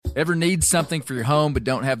Ever need something for your home but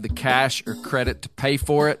don't have the cash or credit to pay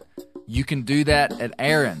for it? You can do that at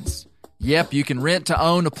Aaron's. Yep, you can rent to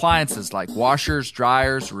own appliances like washers,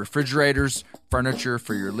 dryers, refrigerators, furniture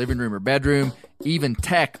for your living room or bedroom, even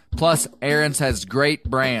tech. Plus, Aaron's has great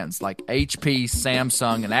brands like HP,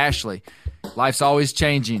 Samsung, and Ashley. Life's always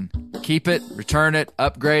changing. Keep it, return it,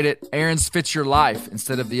 upgrade it. Aaron's fits your life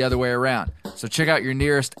instead of the other way around. So check out your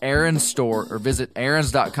nearest Aaron's store or visit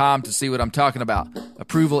aarons.com to see what I'm talking about.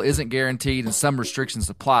 Approval isn't guaranteed and some restrictions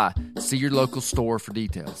apply. See your local store for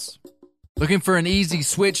details. Looking for an easy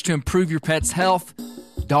switch to improve your pet's health?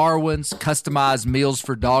 Darwin's customized meals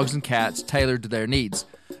for dogs and cats tailored to their needs.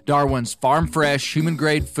 Darwin's farm-fresh,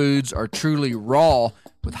 human-grade foods are truly raw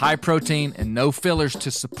with high protein and no fillers to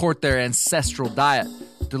support their ancestral diet.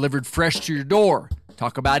 Delivered fresh to your door.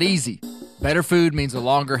 Talk about easy. Better food means a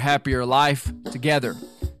longer, happier life together.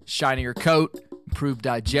 Shinier coat, improved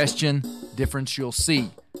digestion, difference you'll see.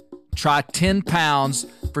 Try 10 pounds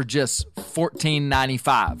for just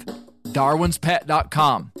 $14.95.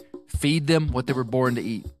 DarwinsPet.com. Feed them what they were born to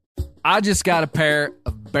eat. I just got a pair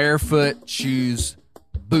of barefoot shoes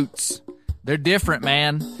boots. They're different,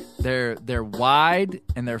 man. They're wide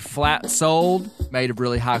and they're flat-soled, made of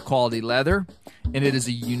really high-quality leather, and it is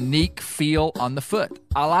a unique feel on the foot.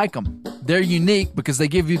 I like them. They're unique because they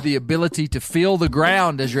give you the ability to feel the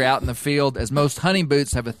ground as you're out in the field, as most hunting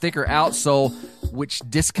boots have a thicker outsole, which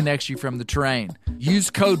disconnects you from the terrain.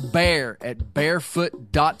 Use code BEAR at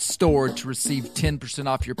barefoot.store to receive 10%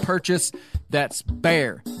 off your purchase. That's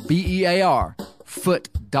BEAR, B-E-A-R,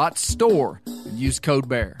 foot.store, and use code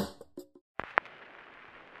BEAR.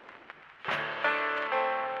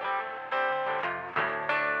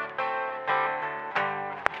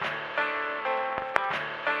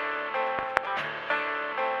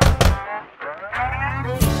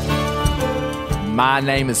 My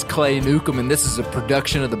name is Clay Newcomb, and this is a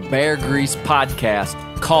production of the Bear Grease podcast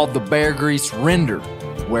called The Bear Grease Render,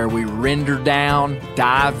 where we render down,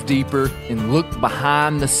 dive deeper, and look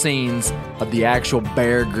behind the scenes of the actual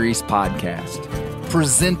Bear Grease podcast.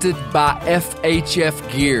 Presented by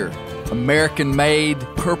FHF Gear, American-made,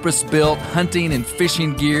 purpose-built hunting and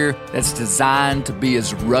fishing gear that's designed to be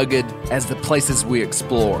as rugged as the places we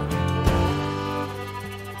explore.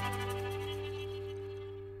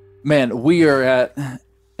 Man, we are at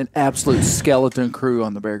an absolute skeleton crew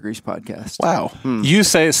on the Bear Grease podcast. Wow. You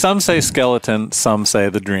say, some say skeleton, some say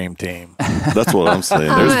the dream team. That's what I'm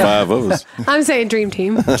saying. There's 5 of us. I'm saying dream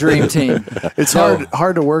team. Dream team. It's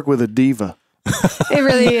hard to work with a diva. It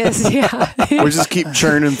really is, yeah. We just keep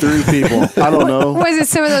churning through people. I don't know. Was it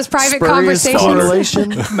some of those private Spurious conversations?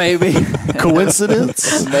 correlation? Maybe.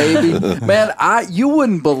 Coincidence? Maybe. Man, you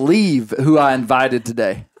wouldn't believe who I invited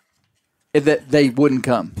today. That they wouldn't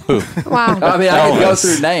come. Wow. I mean, I could go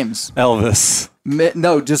through names. Elvis.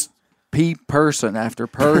 No, just person after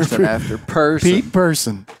person after person. Pete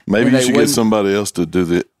person. Maybe And you they should get wouldn't- somebody else to do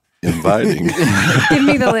the inviting. Give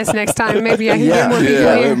me the list next time. Maybe I can get more people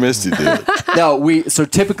Yeah, here. let Misty do it. No, so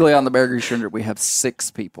typically on the Bear Grease Render, we have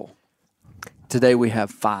 6 people. Today we have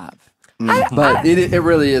 5. But it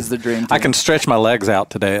really is the dream team. I can stretch my legs out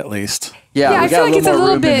today at least. Yeah, Yeah, we I got feel like it's a more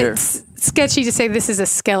little room in here. bit sketchy to say this is a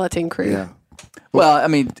skeleton crew. Yeah. Well, I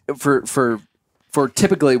mean, for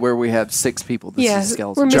typically where we have 6 people, this Yeah, is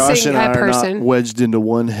skeleton. we're Josh missing and I a are person. not wedged into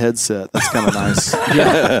one headset. That's kind of nice.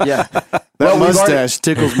 Yeah. That Well, we've mustache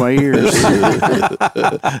tickles my ears.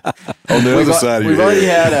 On the other side of your We've already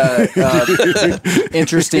head. had a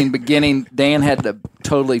interesting beginning. Dan had to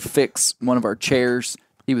totally fix one of our chairs.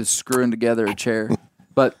 He was screwing together a chair.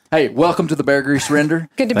 But hey, welcome to the Bear Grease Render.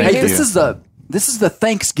 Good to be Thank here. you. This is the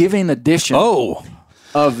Thanksgiving edition Oh,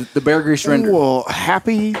 of the Bear Grease Render. Well,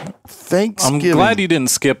 happy I'm Thanksgiving. glad you didn't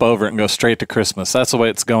skip over it and go straight to Christmas. That's the way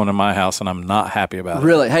it's going in my house, and I'm not happy about it.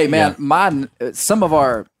 Really? Hey, man, some of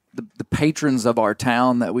the patrons of our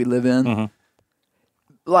town that we live in,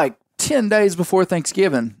 like 10 days before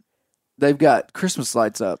Thanksgiving, they've got Christmas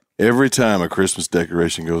lights up. Every time a Christmas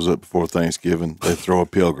decoration goes up before Thanksgiving, they throw a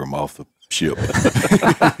pilgrim off the ship.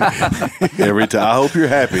 Every time. I hope you're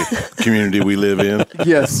happy, community we live in.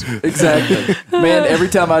 Yes, exactly. Man, every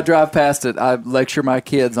time I drive past it, I lecture my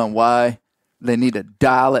kids on why they need to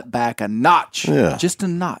dial it back a notch. Yeah. Just a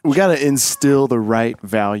notch. We got to instill the right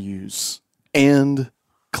values and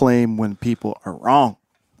claim when people are wrong.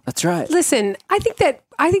 That's right. Listen, I think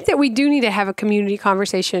that we do need to have a community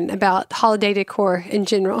conversation about holiday decor in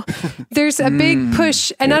general. There's a big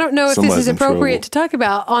push, and I don't know if this Somebody's is in appropriate trouble. to talk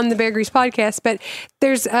about on the Bear Grease podcast, but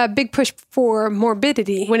there's a big push for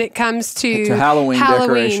morbidity when it comes to Halloween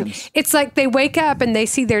decorations. It's like they wake up and they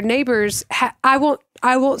see their neighbors. I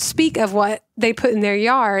won't speak of what they put in their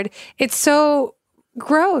yard. It's so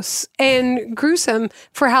gross and gruesome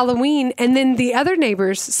for Halloween. And then the other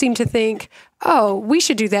neighbors seem to think, oh, we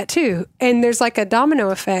should do that too. And there's like a domino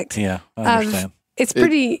effect. Yeah, I understand. It's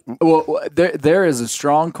pretty. Well, there is a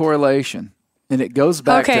strong correlation, and it goes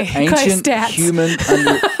back Okay, to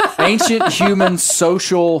ancient human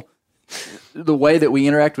social, the way that we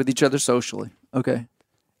interact with each other socially. Okay,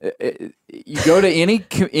 you go to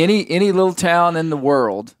any little town in the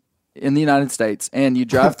world, in the United States, and you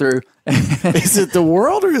drive through. Is it the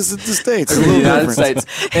world or is it the States? The United States.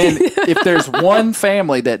 And if there's one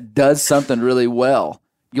family that does something really well,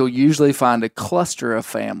 you'll usually find a cluster of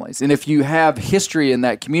families. And if you have history in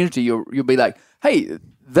that community, you'll be like, hey,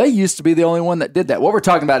 they used to be the only one that did that. What we're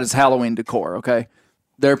talking about is Halloween decor, okay?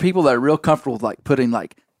 There are people that are real comfortable with like putting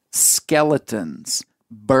like skeletons,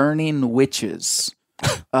 burning witches,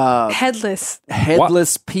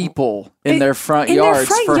 headless people in their front yards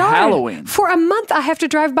for Halloween. For a month, I have to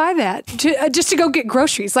drive by that just to go get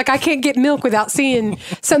groceries. Like I can't get milk without seeing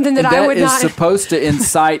something that I would not. not. That is supposed to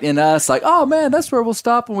incite in us, like, oh man, that's where we'll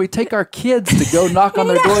stop when we take our kids to go knock on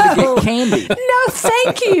their door to get candy. No,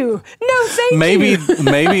 thank you. No, thank you.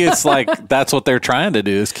 Maybe it's like that's what they're trying to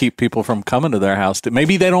do is keep people from coming to their house.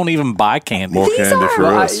 Maybe they don't even buy candy. More candy for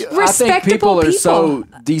us. I think people are so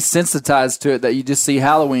desensitized to it that you just see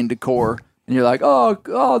Halloween decor and you're like,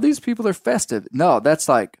 oh, these people are festive. No, that's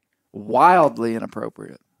like wildly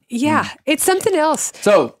inappropriate. Yeah, it's something else.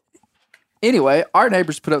 So anyway, our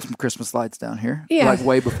neighbors put up some Christmas lights down here, Yeah. like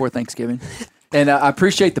way before Thanksgiving. And I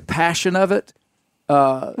appreciate the passion of it.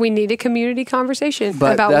 We need a community conversation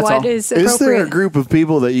But about that's what all. is appropriate. Is there a group of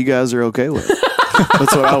people that you guys are okay with?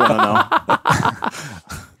 That's what I want to know.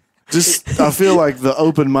 Just, I feel like the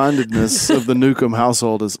open-mindedness of the Newcomb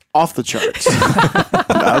household is off the charts.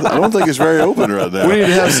 I don't think it's very open right now. We need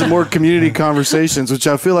to have some more community conversations, which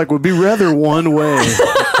I feel like would be rather one way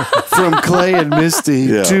from Clay and Misty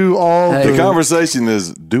Yeah. to all The the conversation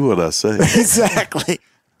is, do what I say. Exactly.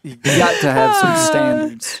 You got to have some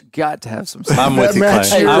standards. Got to have some standards. I'm with you, Match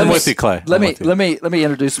Clay. your- I'm with you, Clay. Let me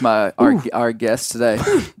introduce our guest today,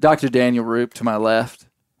 Dr. Daniel Roop to my left.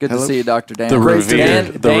 Good to see you, Dr. Dan.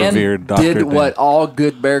 The Dan revered Dr. did Dan. what all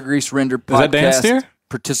good Bear Grease Render Is that Dan podcast Steer?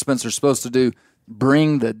 participants are supposed to do: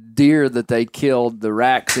 bring the deer that they killed the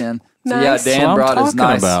racks in. So Nice. yeah, That's Dan what I'm brought his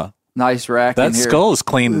talking about. nice rack in That here. skull is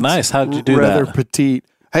clean. Nice. How did you do rather that? petite.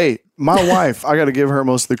 Hey, my wife, I got to give her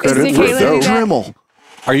most of the credit Isn't for Kayla the do that? Dremel.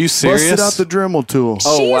 Are you serious? Busted out the Dremel tool.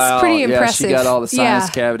 Oh She's wow, pretty yeah, impressive. she got all the sinus Yeah.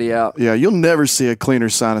 cavity out. Yeah, you'll never see a cleaner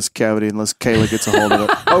sinus cavity unless Kayla gets a hold of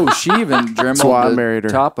it. Oh, she even why I dremeled married the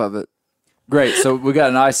her. top of it. Great. So we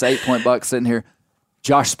got a nice 8-point buck sitting here.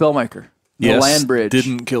 Josh Spellmaker, the Yes, Land Bridge.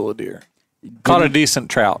 didn't kill a deer. Caught a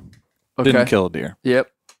decent trout. Okay. Didn't kill a deer. Yep.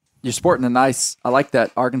 You're sporting a nice, I like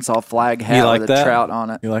that Arkansas flag hat You like with a that? trout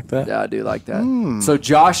on it. You like that? Yeah, I do like that. So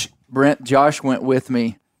Josh went with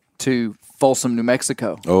me to Folsom, New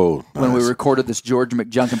Mexico Oh, when we nice. recorded this George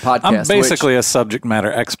McJunkin podcast. I'm basically a subject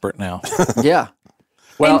matter expert now. which, yeah.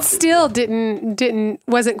 Well, and still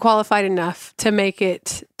wasn't qualified enough to make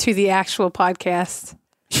it to the actual podcast.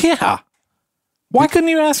 Yeah. Why couldn't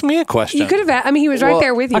you ask me a question? You could have. I mean, he was right Well,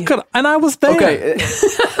 there with you. I could, and I was there. okay.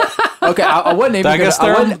 Okay, I wasn't even I guess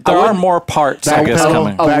gonna, there are more parts. I guess Backpedal.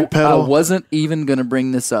 coming. Backpedal. I wasn't even going to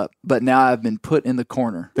bring this up, but now I've been put in the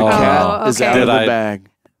corner. The Oh, cat is okay. out Did of the I- bag.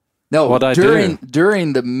 No, What'd I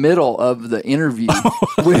during the middle of the interview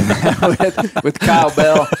with Kyle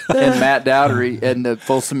Bell and Matt Dowdery and the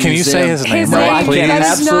Folsom Can you Museum. say his name His right, name, please? that is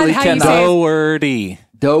Absolutely not how you cannot. say it.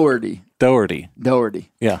 Doherty.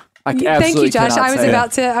 Doherty. Yeah. I Thank absolutely you, Josh. cannot I was say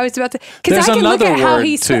about to. Because There's I can look another at how word,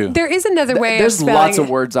 he. too. There is another way There's of spelling lots of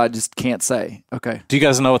it. words I just can't say. Okay. Do you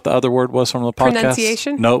guys know what the other word was from the podcast?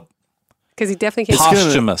 Pronunciation? Nope. Because he definitely can't.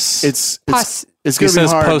 Posthumous. It's Pos- it's He going to be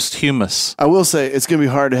says hard. posthumous. I will say it's going to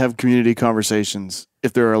be hard to have community conversations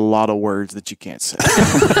if there are a lot of words that you can't say.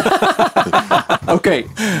 Okay.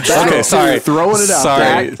 Okay, sorry. Throwing it out.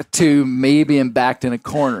 Sorry. Back to me being backed in a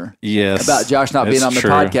corner Yes. about Josh not being It's on the true.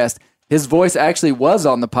 podcast. His voice actually was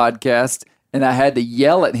on the podcast, and I had to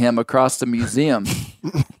yell at him across the museum.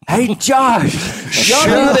 Hey, Josh,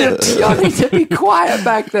 y'all need to be quiet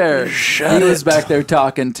back there. He was back there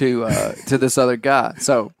talking to this other guy.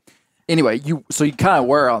 So anyway, you kind of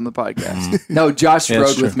were on the podcast. No, Josh Yeah, it's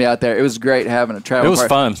rode with true. me out there. It was great having a travel It was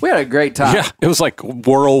partner. fun. We had a great time. Yeah. It was like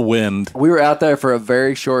whirlwind. We were out there for a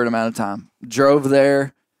very short amount of time. Drove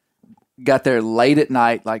there, got there late at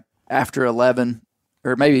night, like after 11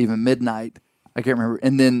 or maybe even midnight. I can't remember.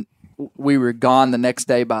 And then we were gone the next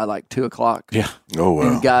day by like 2:00. Yeah. Oh, wow.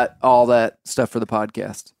 And got all that stuff for the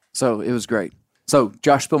podcast. So it was great. So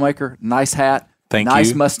Josh Spillmaker, nice hat. Thank nice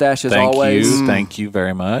you. mustache as Thank always. you. Thank you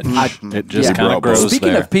very much. It just Yeah. kind of grows Speaking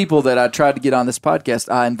there. of people that I tried to get on this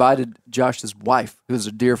podcast, I invited Josh's wife, who's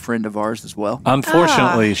a dear friend of ours as well.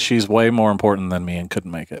 Unfortunately, she's way more important than me and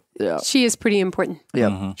couldn't make it. Yeah. She is pretty important.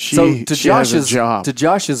 Yeah. She- so she has a job. to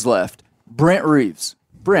Josh's left, Brent Reeves.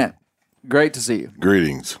 Brent, great to see you.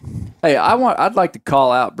 Greetings. Hey, I'd like to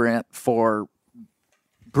call out Brent for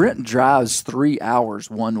Brent drives 3 hours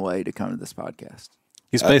one way to come to this podcast.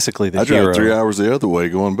 He's basically the I hero. drive 3 hours the other way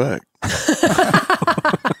going back.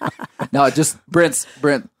 No, just Brent's.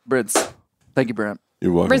 Thank you, Brent.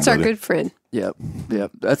 You're welcome. Brent's our buddy. good friend. Yep.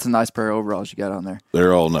 That's a nice pair of overalls you got on there.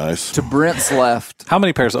 They're all nice. To Brent's left, How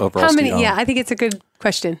many pairs of overalls How do many? you own? Yeah, I think it's a good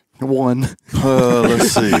question. One. Let's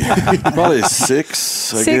see. Probably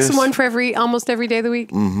 6, I Six, guess. one for almost every day of the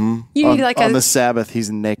week. Mm-hmm. You need like On a the Sabbath, he's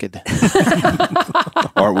naked.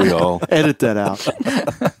 Aren't we all? Edit that out.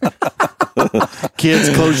 Kids,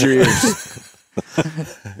 close your ears.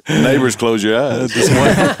 Neighbors, close your eyes.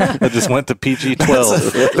 I just went to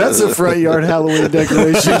PG-12. That's a front yard Halloween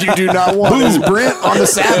decoration you do not want. Who's Brent on the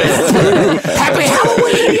Sabbath? Happy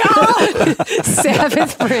Halloween, y'all!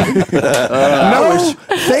 Sabbath Brent. No,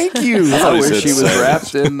 thank you. thought I he wish said she was seven.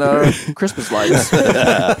 wrapped in Christmas lights.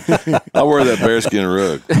 I wear that bearskin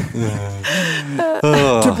rug.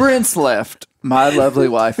 To Brent's left, my lovely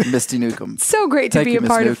wife, Misty Newcomb, So great to Thank be you, a Miss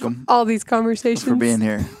part Newcomb, of all these conversations. for being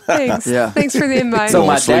here. Thanks. Yeah. Thanks for the invite. So Don't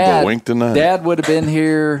my sleep a dad, wink tonight. Dad would have been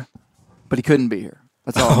here, but he couldn't be here.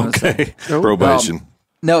 That's all I'm going to say. Okay. Probation.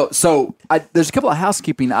 No, so there's a couple of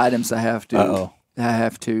housekeeping items I have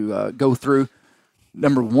to go through.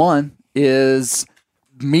 Number one is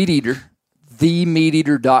Meat Eater.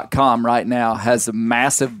 TheMeatEater.com right now has a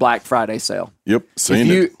massive Black Friday sale. Yep,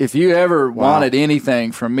 seen it. If you ever wanted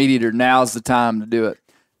anything from Meat Eater, now's the time to do it.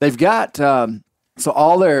 They've got so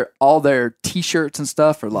all their T-shirts and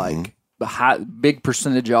stuff are like the big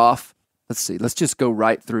percentage off. Let's see. Let's just go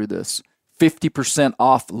right through this. 50%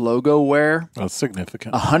 off logo wear. That's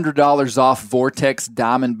significant. $100 off Vortex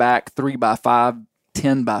Diamondback 3x5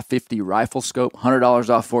 10x50 rifle scope. $100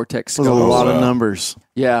 off Vortex Those are scope. a lot of numbers.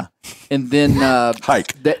 Yeah, and then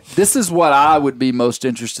Hike. This is what I would be most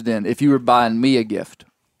interested in if you were buying me a gift.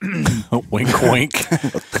 Wink, wink.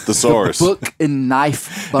 Thesaurus. Book and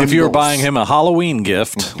knife bundles. If you were buying him a Halloween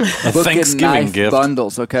gift, a Book Thanksgiving and knife gift,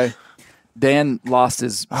 bundles, okay? Dan lost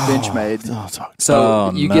his Benchmade. So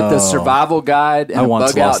Oh, you get the no. survival guide I and a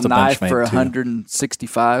once bug out lost a knife Benchmade, for too.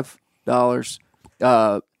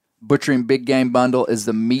 $165. Butchering Big Game bundle is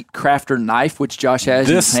the Meat Crafter knife, which Josh has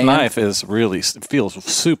in his this hand. knife is really feels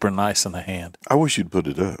super nice in the hand. I wish you'd put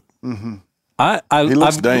it up. He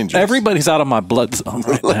looks dangerous. Everybody's out of my blood zone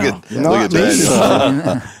right Look now. at, look at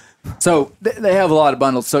Daniel. So they have a lot of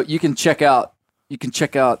bundles. So you can check out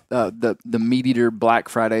the Meat Eater Black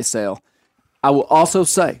Friday sale. I will also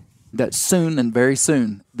say that soon and very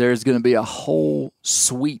soon there's going to be a whole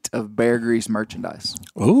suite of Bear Grease merchandise,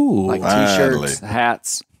 Ooh, like Finally. T-shirts,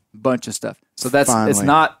 hats, bunch of stuff. So it's Finally.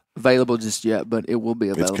 not available just yet, but it will be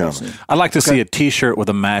available coming. soon. I'd like to see a T-shirt with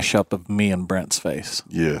a mashup of me and Brent's face.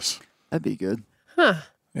 Yes. That'd be good. Yeah,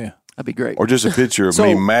 That'd be great. Or just a picture of So-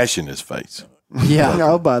 me mashing his face. Yeah.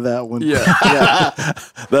 I'll buy that one. Yeah.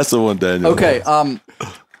 That's the one Daniel. Okay.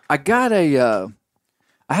 I got I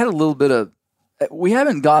had a little bit of. We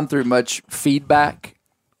haven't gone through much feedback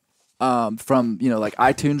from like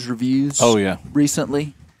iTunes reviews. Oh, yeah.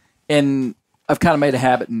 Recently, and I've kind of made a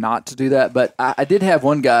habit not to do that. But I did have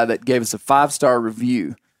one guy that gave us a 5-star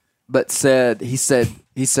review, but he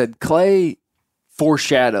said Clay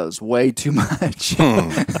foreshadows way too much.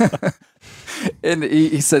 And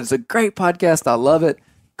he said, it's a great podcast. I love it.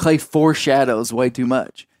 Clay foreshadows way too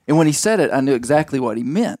much. And when he said it, I knew exactly what he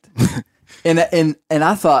meant. and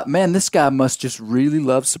I thought, man, this guy must just really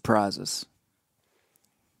love surprises.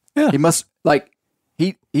 Yeah. He must,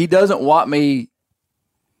 he doesn't want me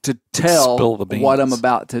to tell Spill the beans. what I'm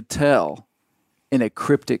about to tell in a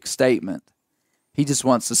cryptic statement. He just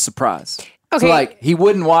wants a surprise. Okay. So, he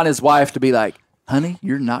wouldn't want his wife to be like, honey,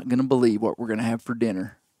 you're not going to believe what we're going to have for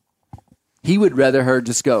dinner. He would rather her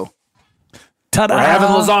just go, Ta-da! we're having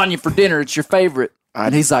lasagna for dinner. It's your favorite.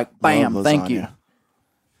 And he's like, bam, love thank you.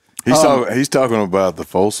 lasagna. He's talking about the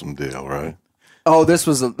Folsom deal, right? Oh, this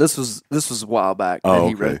was a while back that he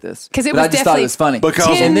okay. wrote this. 'Cause it But was I just thought definitely it was funny.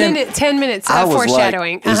 Because- 10 minutes I of was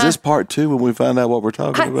foreshadowing. like, is this part 2 when we find out what we're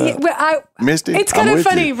talking about? Misty, It's I'm kind of with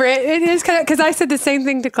funny, you. Britt. It is kind of because I said the same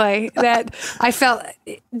thing to Clay that I felt.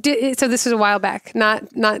 So this was a while back, not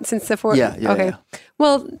since the fourth. Yeah, Okay. yeah.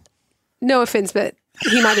 Well, no offense, but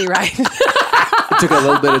he might be right. It took a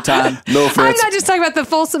little bit of time. No I'm offense. not just talking about the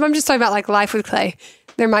Folsom. I'm just talking about life with Clay.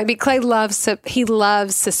 There might be. Clay loves he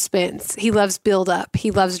loves suspense. He loves build up.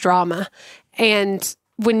 He loves drama. And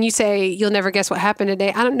when you say you'll never guess what happened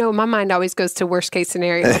today, I don't know. My mind always goes to worst case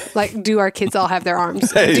scenario. Like, do our kids all have their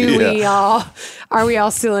arms? Are we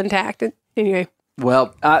all still intact? Anyway.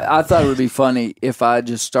 Well, I thought it would be funny if I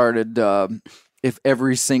just started, if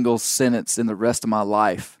every single sentence in the rest of my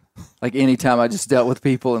life, like anytime I just dealt with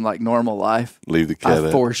people in like normal life, Leave the cat I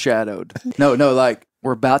out. foreshadowed. No, like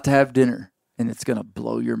we're about to have dinner and it's going to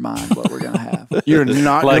blow your mind what we're going to have. You're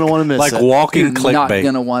not going to want to miss like it. walking You're not clickbait.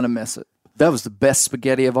 going to want to miss it. That was the best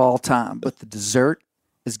spaghetti of all time, but the dessert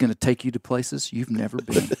is going to take you to places you've never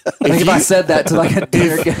been. If I said that to like a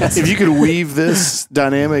dinner guest. If you could weave this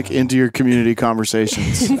dynamic into your community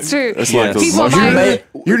conversations, It's true. It's like those People mushrooms. might-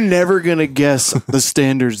 you're never going to guess the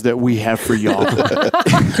standards that we have for y'all.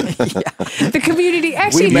 The community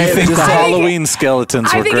actually. We may You have think just the had- Halloween skeletons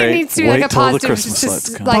I were think great? it needs to be Wait like a till the positive, Christmas just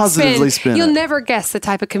lights come. like Positively spin. spin You'll it. never guess the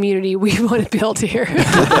type of community we want to build here.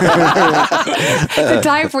 The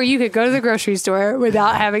type where you could go to the grocery store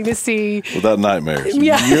without having to see. Without nightmares.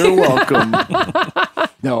 Yeah. You're welcome.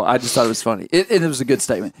 No, I just thought it was funny. It was a good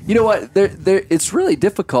statement. You know what? It's really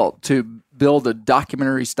difficult to build a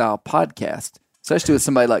documentary style podcast, especially with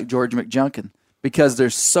somebody like George McJunkin, because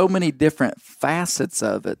there's so many different facets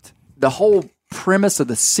of it. The whole premise of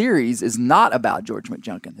the series is not about George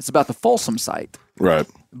McJunkin. It's about the Folsom site. Right.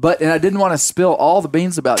 And I didn't want to spill all the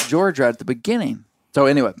beans about George right at the beginning. So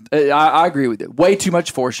anyway, I agree with it. Way too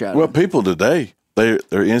much foreshadowing. Well, people today, they're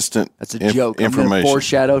instant That's a joke. I'm going to information.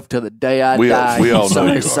 foreshadow till the day I We die. all know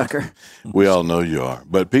you are. sucker. We all know you are.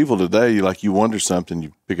 But people today, you wonder something,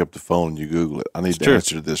 you pick up the phone and you Google it. I need to true.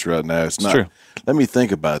 answer this right now. It's not, true. let me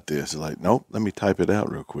think about this. It's like, nope, let me type it out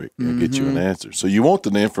real quick and get you an answer. So you want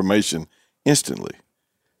the information instantly.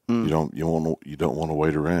 You don't want to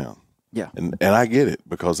wait around. Yeah. And I get it,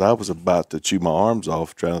 because I was about to chew my arms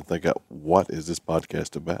off trying to think out, what is this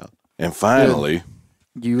podcast about? And finally,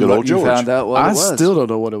 Good old You George. found out what I it was. still don't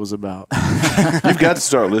know what it was about. you've got to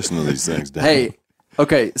start listening to these things, Dan. Hey,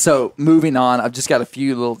 okay. So moving on, I've just got a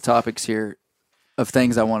few little topics here of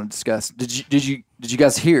things I want to discuss. Did you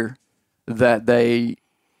guys hear that they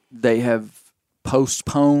have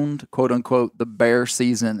postponed, quote unquote, the bear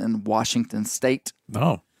season in Washington State?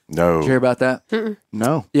 No. No. Did you hear about that?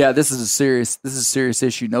 No. Yeah, this is a serious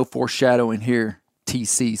issue. No foreshadowing here.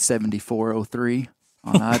 TC 7403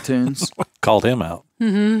 on iTunes. Called him out.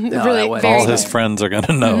 Really, that way. very All his friends are going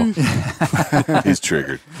to know. He's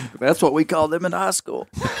triggered. That's what we called them in high school.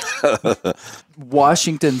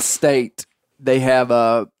 Washington State, they have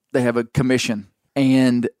a commission,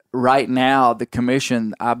 and right now the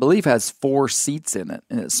commission, I believe, has 4 seats in it,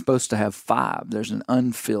 and it's supposed to have 5. There's an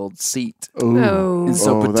unfilled seat, Oh. and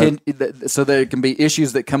so that- so there can be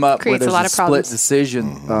issues that come up where Creates a there's lot a of split problems. decision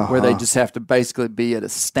where they just have to basically be at a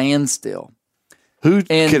standstill. Who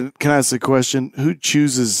And- can I ask a question? Who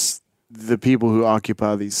chooses the people who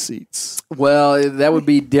occupy these seats? Well, that would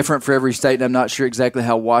be different for every state, and I'm not sure exactly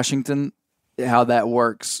how that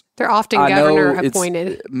works. They're often I know governor it's-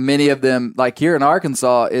 appointed. Many of them, like here in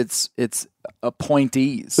Arkansas, it's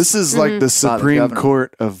appointees. This is like the Supreme governor.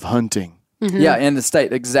 Court of hunting. Yeah, in the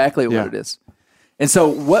state, exactly what Yeah. it is. And so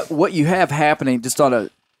what you have happening just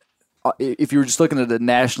on if you were just looking at a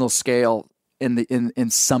national scale in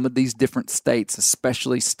some of these different states,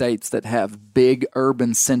 especially states that have big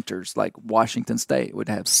urban centers like Washington State would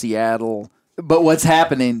have Seattle. But what's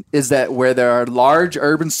happening is that where there are large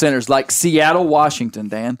urban centers like Seattle, Washington,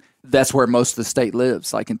 Dan, that's where most of the state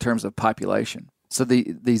lives, like in terms of population. So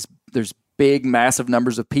there's big, massive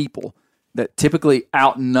numbers of people that typically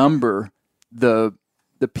outnumber the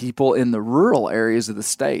people in the rural areas of the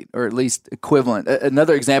state, or at least equivalent.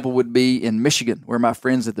 Another example would be in Michigan, where my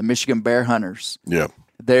friends at the Michigan Bear Hunters, Yeah.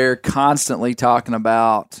 they're constantly talking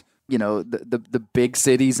about, the big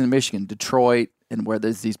cities in Michigan, Detroit, and where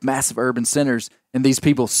there's these massive urban centers, and these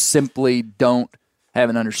people simply don't have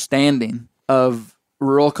an understanding of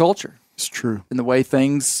rural culture It's true. and the way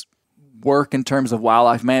things work in terms of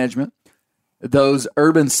wildlife management. Those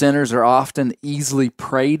urban centers are often easily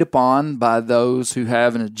preyed upon by those who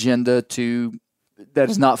have an agenda that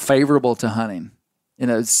is not favorable to hunting in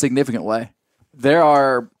a significant way. There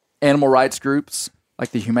are animal rights groups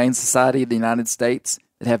like the Humane Society of the United States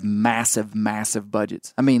that have massive, massive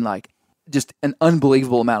budgets. I mean, like just an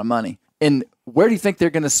unbelievable amount of money. And where do you think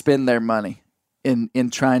they're going to spend their money in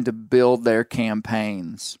trying to build their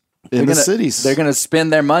campaigns? In the cities. They're going to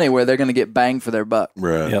spend their money where they're going to get bang for their buck.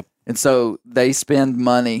 Right. Yep. And so they spend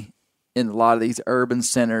money in a lot of these urban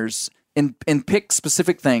centers and pick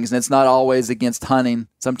specific things. And it's not always against hunting.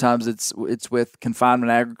 Sometimes it's with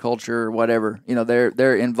confinement agriculture or whatever.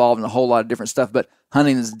 They're involved in a whole lot of different stuff, but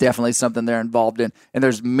hunting is definitely something they're involved in. And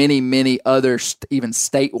there's many other even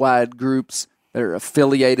statewide groups that are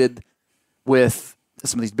affiliated with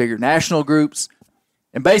some of these bigger national groups.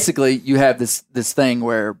 And basically you have this thing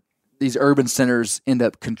where these urban centers end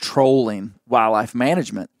up controlling wildlife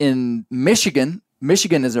management. In Michigan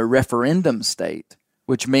is a referendum state,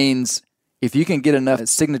 which means if you can get enough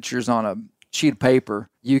signatures on a sheet of paper,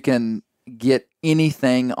 you can get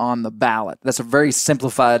anything on the ballot. That's a very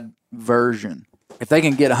simplified version. If they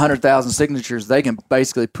can get 100,000 signatures, they can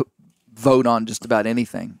basically vote on just about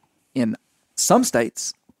anything. In some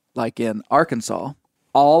states, like in Arkansas,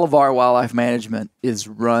 all of our wildlife management is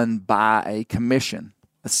run by a commission,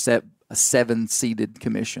 a 7-seated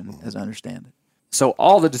commission, as I understand it. So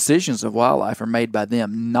all the decisions of wildlife are made by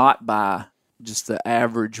them, not by just the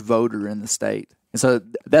average voter in the state. And so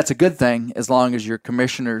that's a good thing as long as your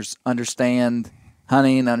commissioners understand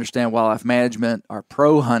hunting, understand wildlife management, are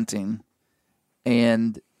pro-hunting,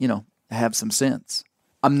 and, have some sense.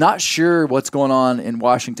 I'm not sure what's going on in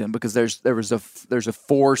Washington because there's a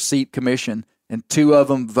 4-seat commission, and 2 of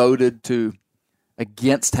them voted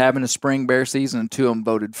against having a spring bear season, and 2 of them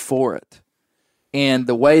voted for it. And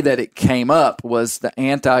the way that it came up was the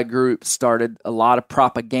anti-group started a lot of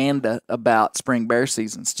propaganda about spring bear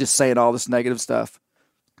seasons, just saying all this negative stuff.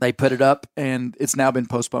 They put it up, and it's now been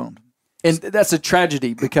postponed. And that's a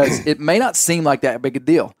tragedy because it may not seem like that big a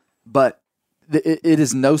deal, but it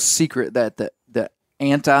is no secret that the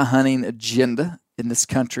anti-hunting agenda in this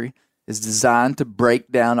country is designed to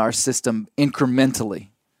break down our system incrementally.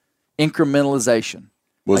 Incrementalization.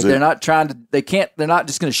 They're not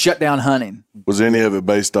just going to shut down hunting. Was any of it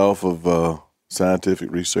based off of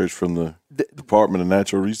scientific research from the Department of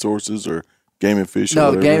Natural Resources or Game and Fish?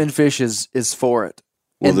 No, Game and Fish is for it.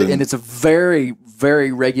 Well, and it's a very,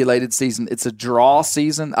 very regulated season. It's a draw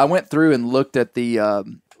season. I went through and looked at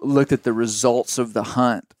the results of the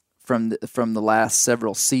hunt from the last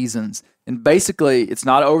several seasons. And basically, it's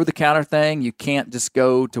not an over-the-counter thing. You can't just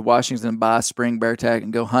go to Washington and buy a spring bear tag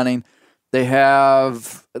and go hunting. They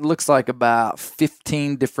have, it looks like about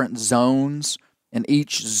 15 different zones, and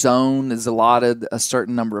each zone is allotted a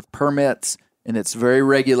certain number of permits, and it's very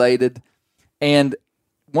regulated. And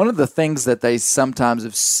one of the things that they sometimes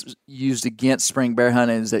have used against spring bear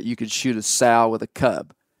hunting is that you could shoot a sow with a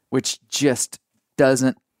cub, which just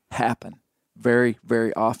doesn't happen very,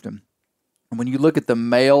 very often. And when you look at the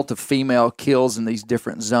male to female kills in these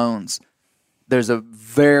different zones, there's a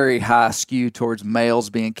very high skew towards males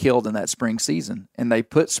being killed in that spring season. And they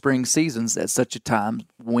put spring seasons at such a time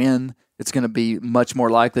when it's going to be much more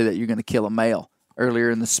likely that you're going to kill a male. Earlier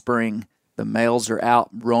in the spring, the males are out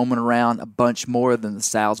roaming around a bunch more than the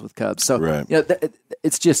sows with cubs. So right.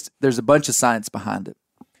 It's just, there's a bunch of science behind it.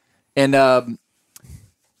 And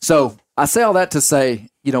so I say all that to say,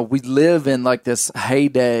 we live in like this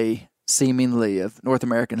heyday, seemingly, of North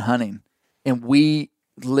American hunting. And we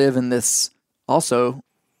live in this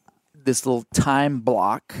little time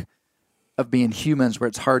block of being humans where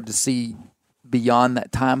it's hard to see beyond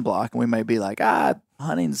that time block. And we may be like,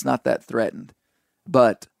 hunting's not that threatened.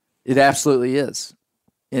 But it absolutely is.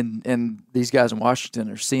 And these guys in Washington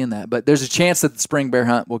are seeing that. But there's a chance that the spring bear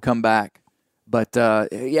hunt will come back. But,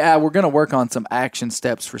 we're going to work on some action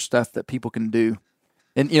steps for stuff that people can do.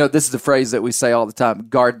 And, this is a phrase that we say all the time,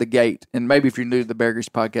 guard the gate. And maybe if you're new to the Bear Grease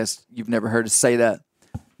podcast, you've never heard us say that.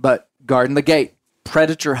 But guarding the gate,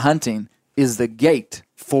 predator hunting is the gate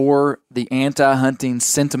for the anti-hunting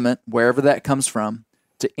sentiment, wherever that comes from,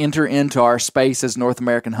 to enter into our space as North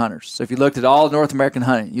American hunters. So if you looked at all North American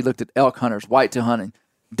hunting, you looked at elk hunters, whitetail hunting,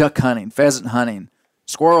 duck hunting, pheasant hunting,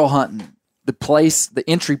 squirrel hunting, the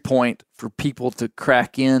entry point for people to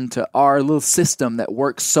crack into our little system that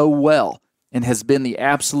works so well and has been the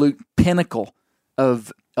absolute pinnacle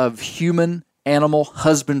of human animal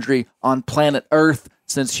husbandry on planet Earth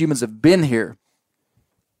since humans have been here.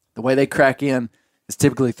 The way they crack in is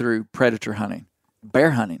typically through predator hunting,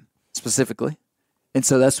 bear hunting specifically. And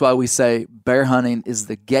so that's why we say bear hunting is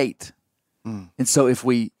the gate. And so if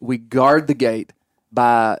we guard the gate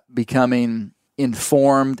by becoming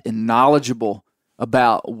informed and knowledgeable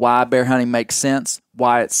about why bear hunting makes sense,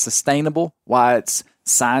 why it's sustainable, why it's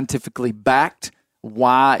scientifically backed,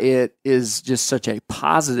 why it is just such a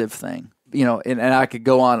positive thing. And I could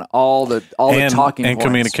go on all the talking and points.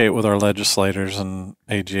 Communicate with our legislators and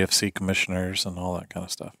AGFC commissioners and all that kind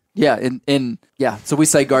of stuff. Yeah, so we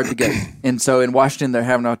say guard the gate. And so in Washington, they're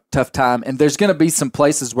having a tough time. And there's going to be some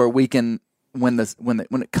places where we can, when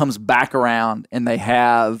it comes back around and they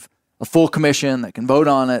have a full commission that can vote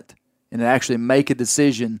on it and actually make a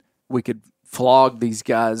decision, we could flog these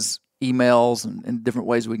guys' emails and different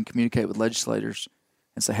ways we can communicate with legislators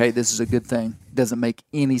and say, hey, this is a good thing. It doesn't make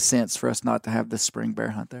any sense for us not to have this spring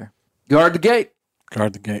bear hunt there. Guard the gate.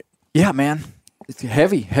 Guard the gate. Yeah, man. It's a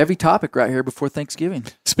heavy topic right here before Thanksgiving.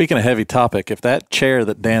 Speaking of heavy topic, if that chair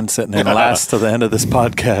that Dan's sitting in lasts to the end of this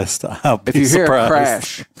podcast, I'll be If you hear surprised. a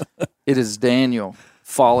crash, it is Daniel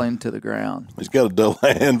falling to the ground. He's got a double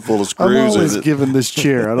handful of I'm screws always in it. given this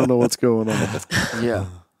chair. I don't know what's going on. Yeah,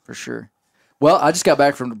 for sure. Well, I just got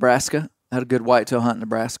back from Nebraska. Had a good whitetail hunt in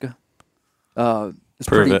Nebraska. It's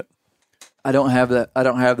Prove pretty, it. I don't have the You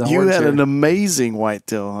horn had chair. an amazing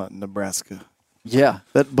whitetail hunt in Nebraska. Yeah.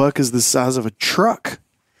 That buck is the size of a truck.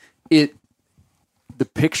 The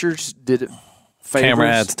pictures did it favors. Camera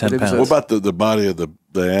adds 10 but it was pounds. What about the body of the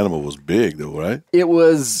animal was big though, right?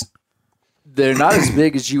 They're not as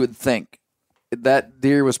big as you would think. That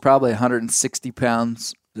deer was probably 160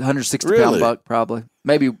 pounds, 160 pound Really? buck probably.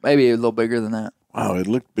 Maybe a little bigger than that. Wow, it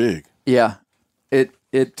looked big. Yeah. It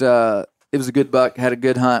was a good buck, had a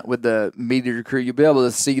good hunt with the Meat Eater crew. You'll be able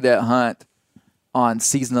to see that hunt on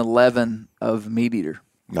season 11 of Meat Eater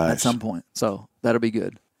Nice. at some point. So that'll be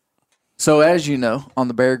good. So as you know, on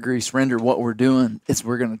the Bear Grease Render, what we're doing is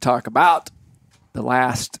we're going to talk about the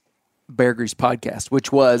last Bear Grease podcast,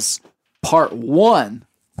 which was part 1.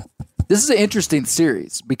 This is an interesting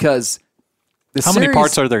series because How many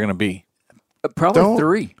parts are there going to be? probably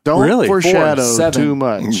 3. Don't Really? foreshadow 4, 7. too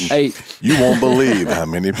much. 8. You won't believe how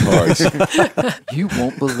many parts. You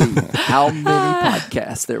won't believe how many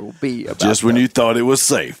podcasts there will be about Just when you thought it was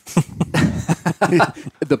safe.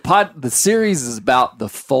 the series is about the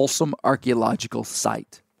Folsom Archaeological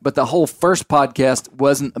Site. But the whole first podcast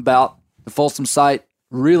wasn't about the Folsom site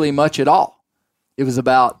really much at all. It was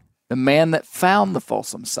about the man that found the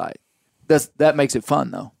Folsom site. That makes it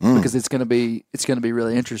fun though, because it's gonna be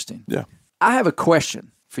really interesting. Yeah. I have a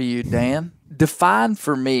question for you, Dan. Define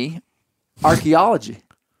for me archaeology.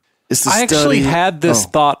 It's the I study. actually had this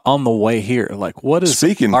thought on the way here. Like, what does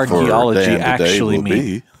Speaking archaeology for Dan today actually will mean?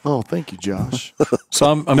 be, Oh, thank you, Josh. So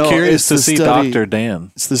I'm No, curious it's to the see study- Dr.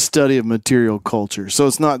 Dan. It's the study of material culture. So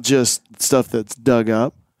it's not just stuff that's dug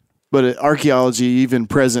up, but archaeology, even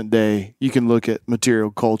present day, you can look at material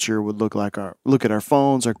culture. Would look at our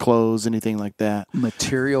phones, our clothes, anything like that.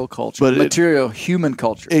 Material culture. But material human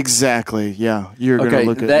culture. Exactly. Yeah, you're going to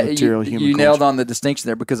look at material human you culture. nailed on the distinction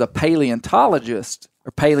there because a paleontologist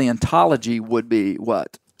or paleontology would be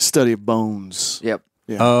what? Study of bones. Yep.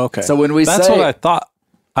 Oh, okay. So when we that's say- what I thought,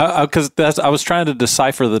 because I was trying to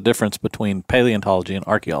decipher the difference between paleontology and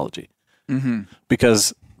archaeology. Mm-hmm.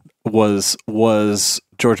 Because was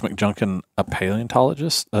George McJunkin a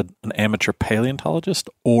paleontologist, an amateur paleontologist,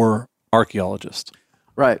 or archaeologist?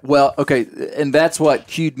 Right. Well, okay. And that's what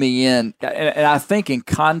cued me in. And I think in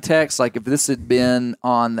context, like if this had been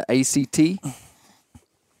on the ACT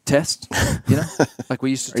test, like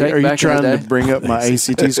we used to take Are you back in trying the to day. bring up my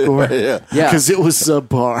ACT score? yeah. Yeah. Because it was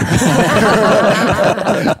subpar.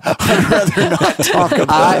 I'd rather not talk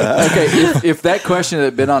about it. If that question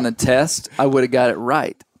had been on a test, I would have got it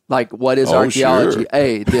right. Like, what is Oh, archaeology? sure.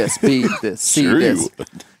 A, this, B, this, C, Sure you this.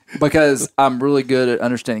 Because I'm really good at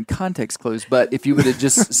understanding context clues. But if you would have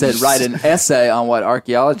just said, write an essay on what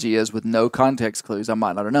archaeology is with no context clues, I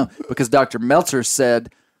might not have known. Because Dr. Meltzer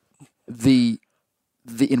said and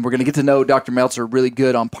we're going to get to know Dr. Meltzer really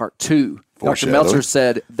good on part 2. Dr. Foreshadowing. Meltzer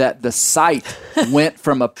said that the site went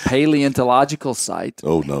from a paleontological site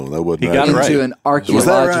Oh no, that wasn't He right. got it right. into an Was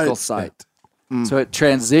that archaeological right? site. So it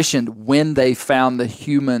transitioned when they found the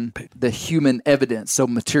human evidence, so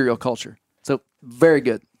material culture. So very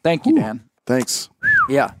good. Thank you, Dan. Thanks.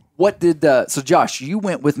 Yeah. What did so Josh, you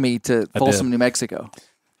went with me to Folsom, New Mexico.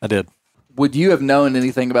 I did. Would you have known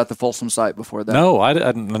anything about the Folsom site before that? No, I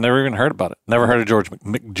never even heard about it. Never heard of George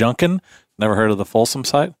McJunkin. Never heard of the Folsom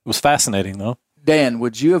site. It was fascinating, though. Dan,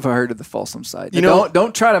 would you have heard of the Folsom site? You know-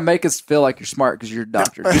 don't try to make us feel like you're smart because you're a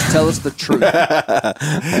doctor. Just tell us the truth.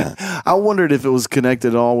 I wondered if it was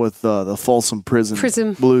connected at all with the Folsom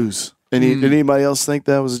Prison Blues. Did anybody else think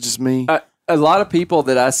that was just me? A lot of people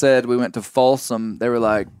that I said we went to Folsom, they were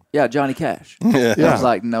like, "Yeah, Johnny Cash." I was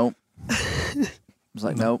like, "Nope."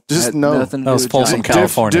 Nope. Just Had no. nothing to That do was with Folsom, Johnny.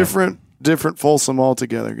 California. Different Folsom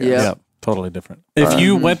altogether, guys. Yeah. Yeah, totally different. If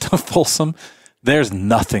you went to Folsom, there's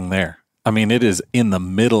nothing there. I mean, it is in the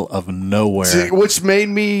middle of nowhere. See, which made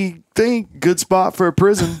me think good spot for a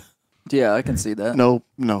prison. Yeah, I can see that. No.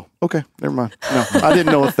 Okay, never mind. No, I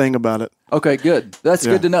didn't know a thing about it. Okay, good. That's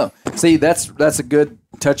good to know. See, that's a good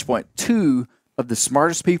touch point. 2 of the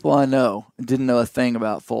smartest people I know didn't know a thing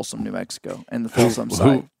about Folsom, New Mexico, and the Folsom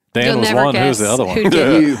site. Dan You'll was never one. Who was guess the other one? who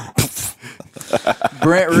did it. You.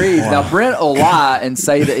 Brent Reeves. Now Brent will lie and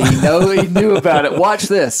say that he knew about it. Watch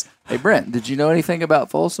this. Hey Brent, did you know anything about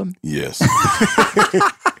Folsom? Yes.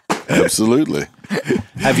 Absolutely.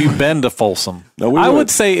 Have you been to Folsom? No, we I weren't. would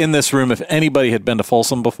say in this room, if anybody had been to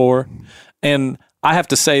Folsom before, and I have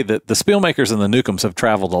to say that the Spielmakers and the Newcombs have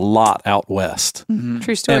traveled a lot out west.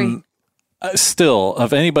 True story. And still,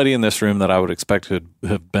 of anybody in this room that I would expect to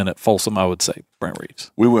have been at Folsom, I would say Brent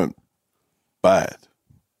Reeves. We went by it.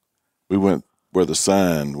 We went where the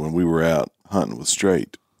sign when we were out hunting was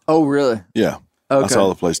straight. Oh, really? Yeah. Okay. I saw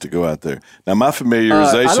the place to go out there. Now, my I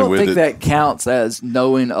familiarization don't with think it, that counts as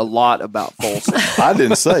knowing a lot about Folsom. I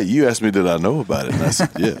didn't say. You asked me, did I know about it? And I said,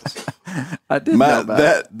 yes. I did know about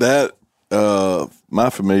it. My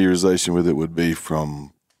familiarization with it would be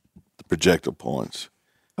from the projectile points,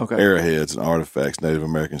 Okay. arrowheads and artifacts, Native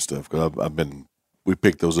American stuff. Because we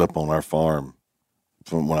picked those up on our farm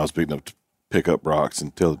from when I was picking up to pick up rocks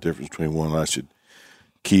and tell the difference between one I should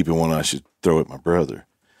keep and one I should throw at my brother.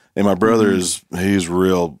 And my brother he's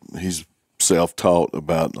self-taught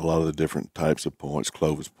about a lot of the different types of points,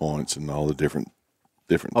 Clovis points, and all the different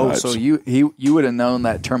Oh, types. so you would have known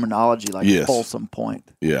that terminology, like Yes. Folsom Point.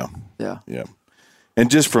 Yeah. Yeah. Yeah.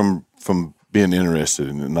 And just from being interested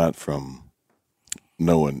in it, not from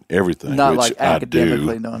knowing everything, Not which like I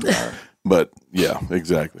academically do. knowing about But yeah,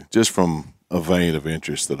 exactly. Just from a vein of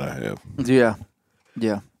interest that I have. it. Yeah.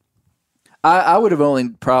 Yeah. I would have only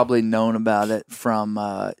probably known about it from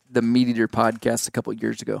the Meat Eater podcast a couple of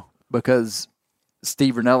years ago because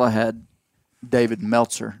Steve Ranella had David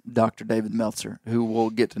Meltzer, Dr. David Meltzer, who we'll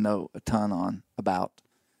get to know a ton about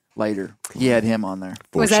later. He had him on there.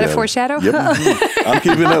 Was that a foreshadow? Yep. I'm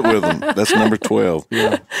keeping up with them. That's number 12.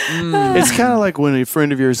 Yeah. It's kind of like when a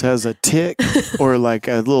friend of yours has a tick or like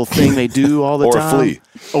a little thing they do all the Or a time. flea.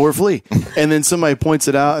 Or a flea. And then somebody points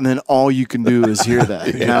it out, and then all you can do is hear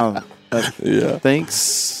that. Now, Yeah.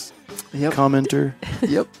 thanks, Yep. commenter.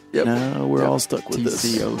 Yep. Yep. Now we're all stuck with this.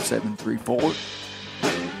 TCO 734.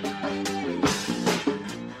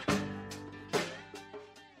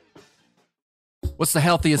 What's the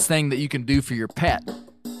healthiest thing that you can do for your pet?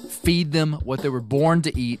 Feed them what they were born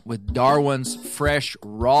to eat with Darwin's fresh,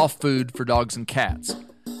 raw food for dogs and cats.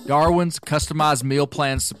 Darwin's customized meal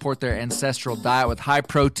plans support their ancestral diet with high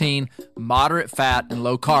protein, moderate fat, and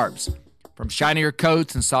low carbs. From shinier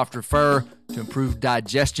coats and softer fur to improved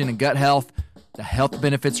digestion and gut health, the health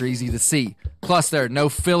benefits are easy to see. Plus, there are no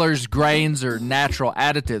fillers, grains, or natural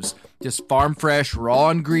additives, just farm-fresh, raw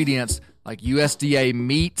ingredients like USDA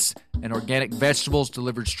meats and organic vegetables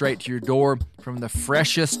delivered straight to your door from the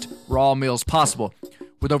freshest raw meals possible.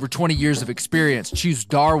 With over 20 years of experience, choose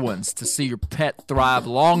Darwin's to see your pet thrive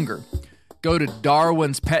longer. Go to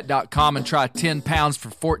darwinspet.com and try 10 pounds for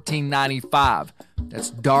 $14.95.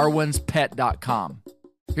 That's darwinspet.com.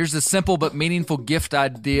 Here's a simple but meaningful gift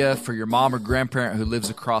idea for your mom or grandparent who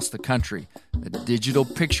lives across the country. A digital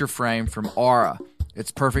picture frame from Aura.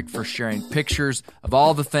 It's perfect for sharing pictures of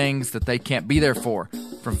all the things that they can't be there for,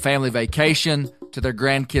 from family vacation to their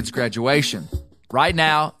grandkids' graduation. Right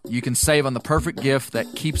now, you can save on the perfect gift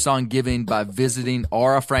that keeps on giving by visiting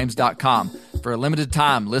auraframes.com. For a limited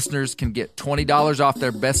time, listeners can get $20 off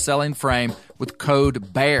their best-selling frame with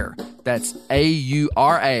code BEAR. That's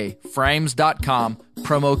AURA, frames.com,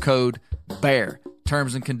 promo code BEAR.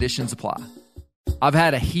 Terms and conditions apply. I've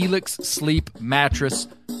had a Helix Sleep mattress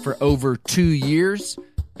for over 2 years,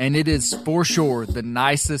 and it is for sure the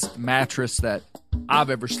nicest mattress that I've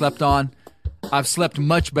ever slept on. I've slept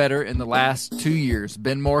much better in the last 2 years,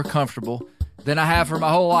 been more comfortable than I have for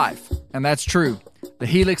my whole life, and that's true. The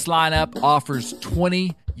Helix lineup offers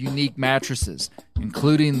 20 unique mattresses,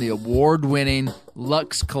 including the award-winning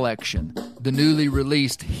Luxe Collection, the newly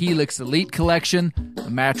released Helix Elite Collection, a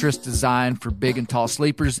mattress designed for big and tall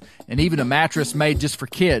sleepers, and even a mattress made just for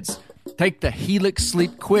kids. Take the Helix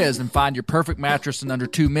Sleep Quiz and find your perfect mattress in under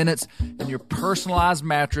 2 minutes, and your personalized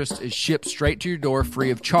mattress is shipped straight to your door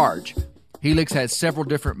free of charge. Helix has several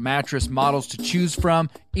different mattress models to choose from,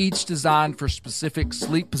 each designed for specific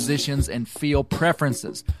sleep positions and feel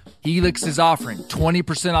preferences. Helix is offering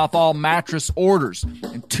 20% off all mattress orders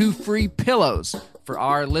and 2 free pillows for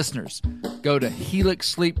our listeners. Go to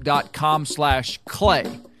helixsleep.com/clay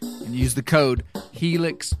and use the code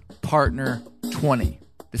HelixPartner20.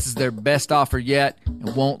 This is their best offer yet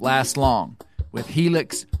and won't last long. With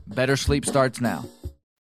Helix, better sleep starts now.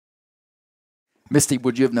 Misty,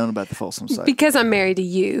 would you have known about the Folsom site? Because I'm married to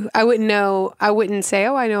you, I wouldn't know. I wouldn't say,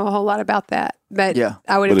 "Oh, I know a whole lot about that." But Yeah.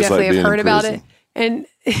 I would have But it's like definitely being have heard in about prison. it. And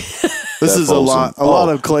This is a lot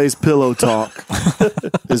of Clay's pillow talk.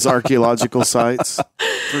 Is archaeological sites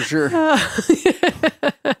For sure.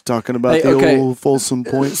 talking about Hey, the okay. old Folsom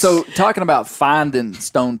Points. So, talking about finding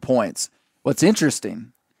stone points, what's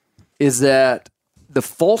interesting is that the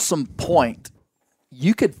Folsom Point,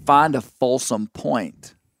 you could find a Folsom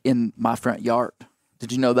Point in my front yard.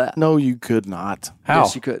 Did you know that? no, you could not. How?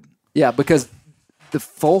 Yes, you could. Yeah, because the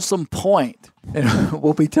Folsom Point, and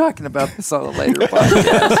we'll be talking about this on a later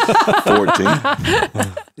podcast.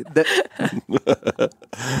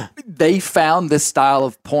 14. They found this style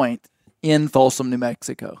of point in Folsom, New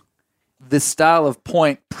Mexico. This style of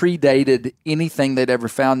point predated anything they'd ever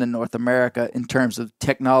found in North America in terms of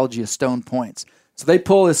technology of stone points. So they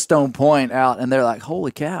pull this stone point out, and they're like,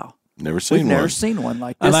 "Holy cow! Never seen We've one. never seen one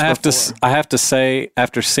like this And I before." have to say,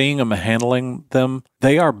 after seeing them and handling them,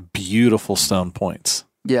 they are beautiful stone points.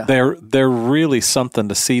 Yeah, They're really something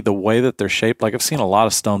to see the way that they're shaped. Like I've seen a lot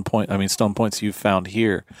of stone points you've found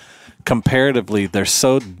here. Comparatively, they're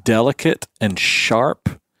so delicate and sharp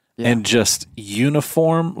and just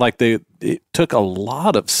uniform. Like it took a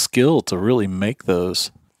lot of skill to really make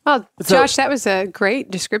those. oh, So- Josh, that was a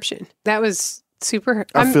great description. That was super.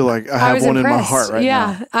 I feel like I have was one in my impressed. heart right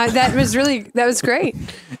now. Yeah, that was great.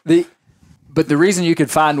 But the reason you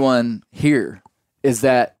could find one here is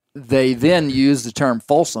that they then use the term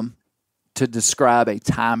Folsom to describe a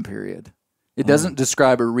time period. It doesn't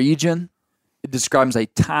describe a region. It describes a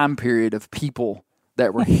time period of people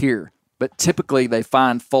that were here. But typically they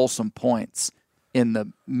find Folsom points in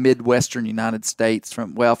the Midwestern United States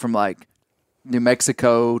from like New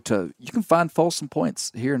Mexico to, you can find Folsom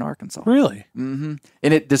points here in Arkansas. Really? And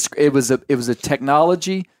it was a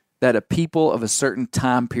technology that a people of a certain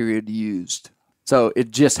time period used. So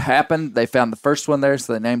it just happened. They found the first one there,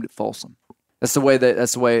 so they named it Folsom. That's the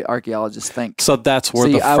way archaeologists think. So that's where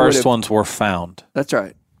See, the I first would've- ones were found. That's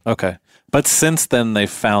right. Okay. But since then, they've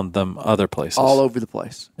found them other places. All over the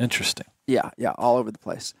place. Interesting. Yeah, all over the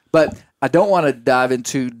place. But I don't want to dive in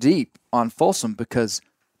too deep on Folsom because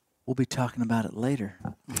we'll be talking about it later.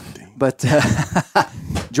 But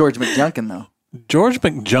George McJunkin, though. George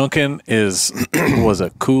McJunkin was a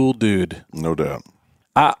cool dude. No doubt.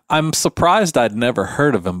 I'm surprised I'd never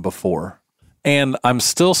heard of him before. And I'm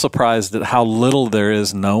still surprised at how little there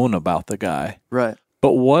is known about the guy. Right.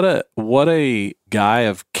 But what a guy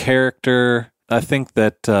of character. I think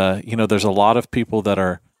that there's a lot of people that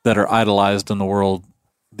are idolized in the world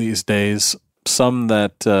these days. Some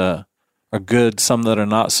that are good, some that are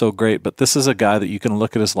not so great. But this is a guy that you can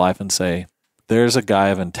look at his life and say, there's a guy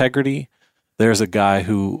of integrity. There's a guy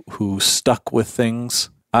who stuck with things.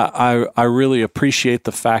 I really appreciate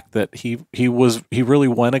the fact that he really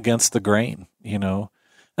went against the grain, and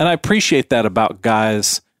I appreciate that about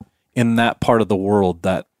guys in that part of the world,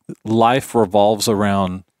 that life revolves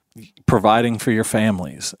around providing for your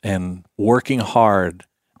families and working hard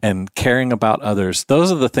and caring about others.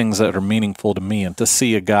 Those are the things that are meaningful to me. And to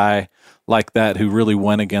see a guy like that who really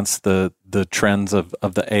went against the trends of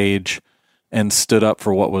the age and stood up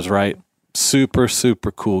for what was right, super,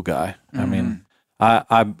 super cool guy. I mean,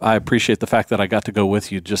 I appreciate the fact that I got to go with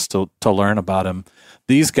you just to learn about him.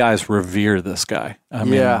 These guys revere this guy. I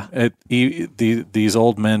mean, these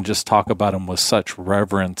old men just talk about him with such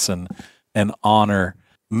reverence and honor,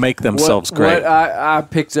 make themselves great. What I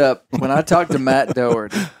picked up when I talked to Matt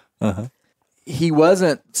Doherty, he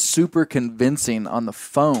wasn't super convincing on the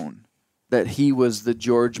phone that he was the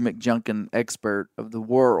George McJunkin expert of the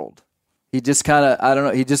world. He just kind of, I don't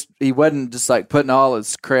know, he wasn't just like putting all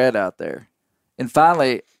his cred out there. And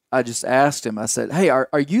finally, I just asked him, I said, "Hey, are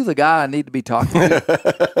you the guy I need to be talking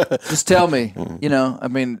to? Just tell me, I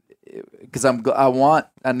mean, because I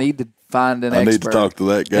need to find an expert. I need to talk to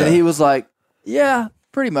that guy." And he was like, "Yeah,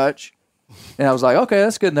 pretty much." And I was like, "Okay,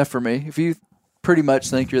 that's good enough for me. If you pretty much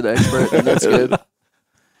think you're the expert, then that's good."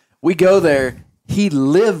 We go there. He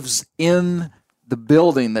lives in the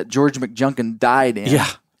building that George McJunkin died in. Yeah.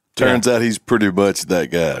 Turns out he's pretty much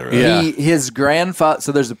that guy, right? Yeah. His grandfather.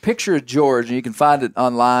 So there's a picture of George, and you can find it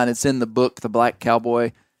online. It's in the book, The Black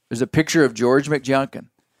Cowboy. There's a picture of George McJunkin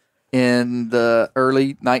in the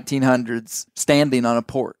early 1900s standing on a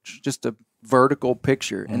porch, just a vertical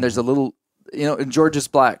picture. And there's a little, and George is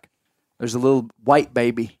black. There's a little white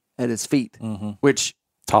baby at his feet, which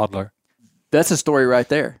Toddler. that's a story right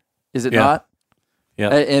there. Is it Yeah. not? Yeah.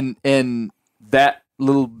 And that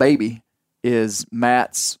little baby is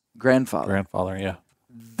Matt's grandfather. Yeah.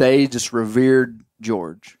 They just revered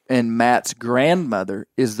George. And Matt's grandmother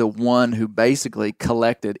is the one who basically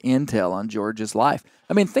collected intel on George's life.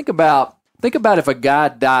 I mean, think about if a guy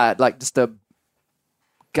died, like just a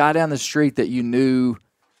guy down the street that you knew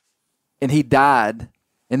and he died.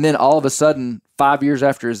 And then all of a sudden, 5 years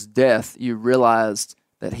after his death, you realized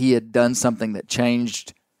that he had done something that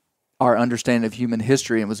changed our understanding of human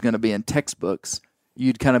history and was going to be in textbooks.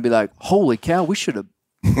 You'd kind of be like, holy cow, we should have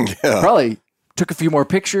probably took a few more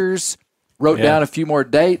pictures, wrote down a few more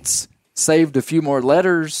dates, saved a few more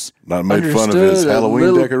letters. Not made fun of his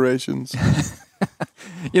Halloween decorations.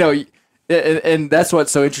 You know, and that's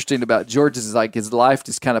what's so interesting about George's is like his life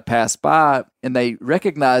just kind of passed by, and they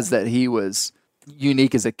recognized that he was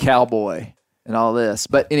unique as a cowboy and all this.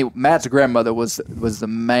 But anyway, Matt's grandmother was the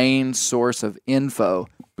main source of info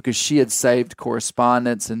because she had saved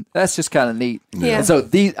correspondence, and that's just kind of neat. Yeah. And so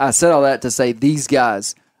I said all that to say these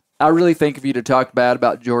guys, I really think if you'd have talked bad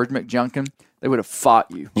about George McJunkin, they would have fought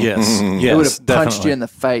you. Yes. They would have punched you in the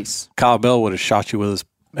face. Kyle Bell would have shot you with his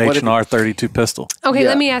H&R 32 pistol. Okay, Yeah.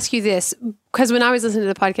 let me ask you this, because when I was listening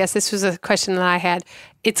to the podcast, this was a question that I had.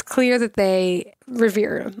 It's clear that they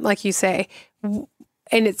revere him, like you say, and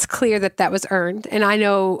it's clear that that was earned. And I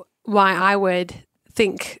know why I would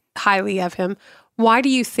think highly of him. Why do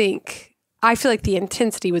you think? I feel like the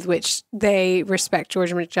intensity with which they respect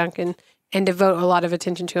George McJunkin and devote a lot of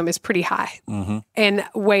attention to him is pretty high and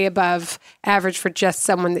way above average for just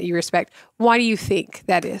someone that you respect. Why do you think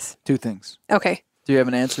that is? Two things. Okay. Do you have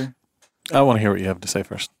an answer? I want to hear what you have to say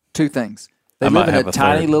first. Two things. They I might live in have a a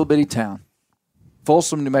tiny third. little bitty town.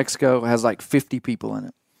 Folsom, New Mexico has like 50 people in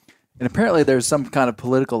it. And apparently there's some kind of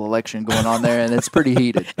political election going on there, and it's pretty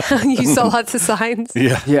heated. You saw lots of signs.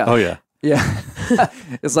 Yeah. Yeah. Oh, yeah. Yeah.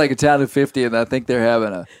 It's like a town of 50, and I think they're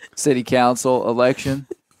having a city council election.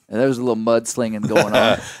 And there's a little mudslinging going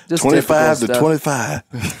on. Just 25 to typical stuff.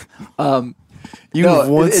 25. You No, have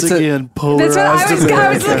once it's a- again That's polarized what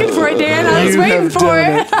I was America. looking for, Dan. I was You waiting have for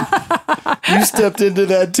done it. You stepped into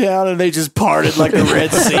that town and they just parted like the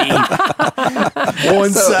Red Sea.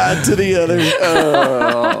 One side to the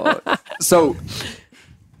other. So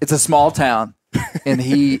it's a small town, and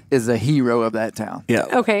he is a hero of that town. Yeah.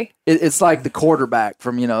 Okay. It's like the quarterback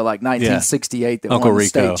from, like 1968 that Uncle won the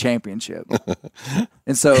Rico. state championship.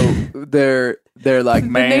 And so they're like, The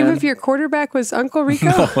man. name of your quarterback was Uncle Rico?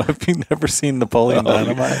 Have you never seen Napoleon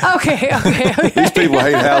Dynamite? Okay. These people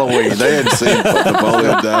hate Halloween. They hadn't seen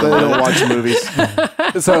Napoleon They don't Dynamite. watch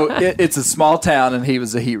movies. So it's a small town, and he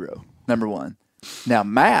was a hero, number one. Now,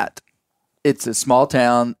 Matt, it's a small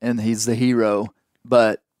town, and he's the hero,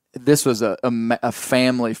 but this was a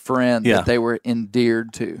family friend Yeah. that they were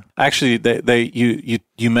endeared to. Actually,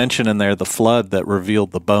 you mentioned in there the flood that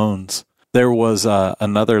revealed the bones. There was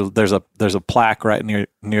there's a plaque right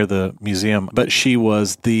near the museum, but she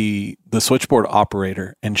was the switchboard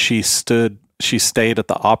operator, and she stayed at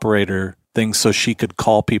the operator thing so she could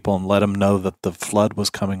call people and let them know that the flood was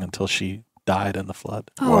coming until she died in the flood.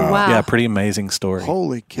 Oh, wow. Yeah, pretty amazing story.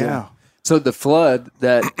 Holy cow. So the flood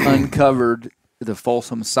that uncovered the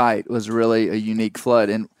Folsom site was really a unique flood,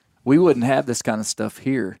 and we wouldn't have this kind of stuff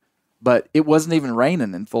here. But it wasn't even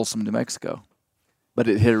raining in Folsom, New Mexico. But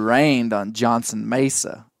it had rained on Johnson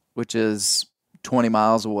Mesa, which is 20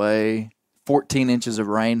 miles away. 14 inches of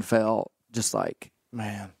rain fell just like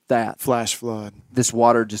Man. that. Flash flood. This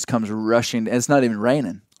water just comes rushing, and it's not even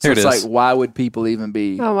raining. So Here it it's is. like, why would people even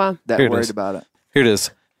be Oh, wow. that Here it worried is. about it? Here it is.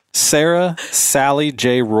 Sarah Sally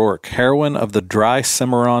J. Rourke, heroine of the Dry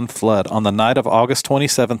Cimarron flood. On the night of August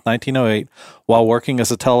 27, 1908, while working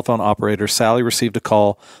as a telephone operator, Sally received a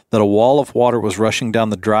call that a wall of water was rushing down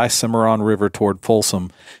the Dry Cimarron River toward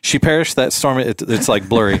Folsom. She perished that stormy, it's like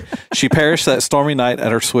blurry. She perished that stormy night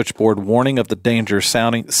at her switchboard, warning of the danger,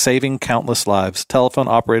 saving countless lives. Telephone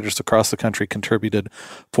operators across the country contributed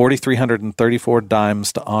 4,334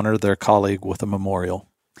 dimes to honor their colleague with a memorial.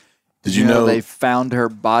 Did you know they found her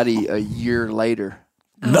body a year later?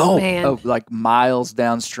 Oh, man. Oh, like miles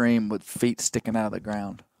downstream with feet sticking out of the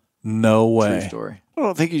ground. No True way. I story.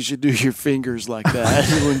 don't think you should do your fingers like that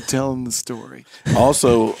when telling the story.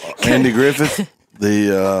 also Andy Griffith,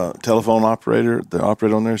 the telephone operator, the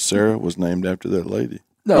operator on there, Sarah, was named after that lady?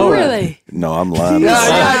 No, Really? No, I'm lying. You're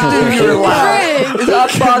lying.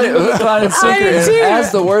 I bought it hook, line, and sinker. did And too.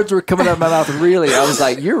 as the words were coming out of my mouth, really, I was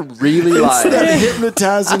like, "You're really lying." That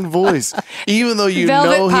hypnotizing voice. Even though you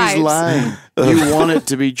Velvet know pipes. he's lying, you want it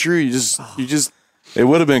to be true. You just It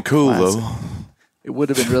would have been cool though. It would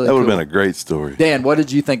have been really. That would have cool. been a great story. Dan, what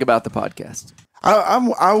did you think about the podcast?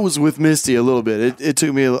 I was with Misty a little bit. It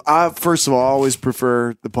took me. I first of all, I always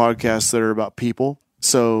prefer the podcasts that are about people.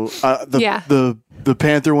 So the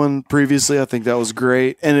Panther one previously, I think that was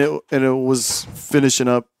great, and it was finishing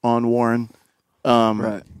up on Warren.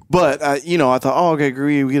 Right. But I thought, oh, okay,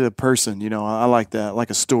 we get a person. I like that, like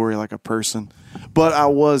a story, like a person. But I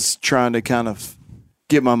was trying to kind of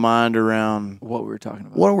get my mind around What we were talking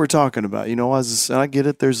about. what we're talking about. You know, I get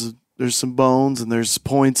it. There's some bones and there's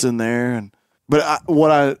points in there, but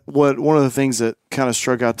one of the things that kind of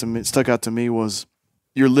stuck out to me was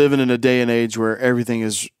you're living in a day and age where everything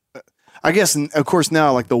is. I guess, of course,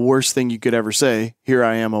 now, like the worst thing you could ever say, here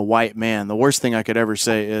I am, a white man. The worst thing I could ever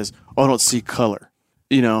say is, oh, I don't see color.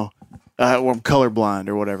 You know, or I'm colorblind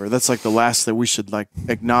or whatever. That's like the last that we should like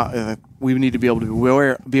acknowledge. We need to be able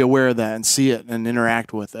to be aware of that and see it and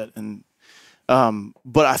interact with it. And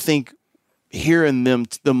but I think hearing them,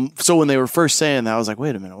 so when they were first saying that, I was like,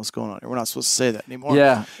 wait a minute, what's going on here? We're not supposed to say that anymore.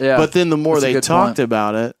 Yeah. But then the more That's a they good talked point.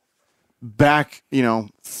 about it, back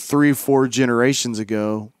 3-4 generations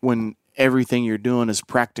ago, when everything you're doing is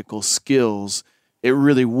practical skills, it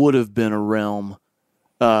really would have been a realm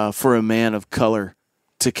for a man of color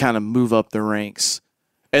to kind of move up the ranks.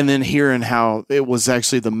 And then hearing how it was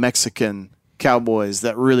actually the Mexican cowboys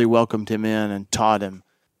that really welcomed him in and taught him.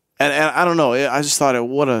 And I don't know, I just thought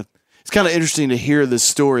it's kind of interesting to hear this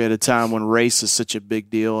story at a time when race is such a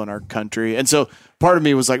big deal in our country. And so part of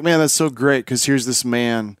me was like, man, that's so great, because here's this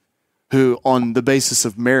man who, on the basis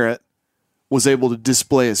of merit, was able to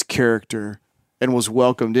display his character and was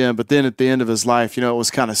welcomed in. But then at the end of his life, it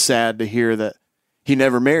was kind of sad to hear that he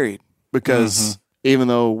never married, because even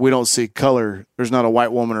though we don't see color, there's not a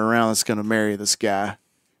white woman around that's going to marry this guy.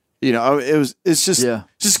 It's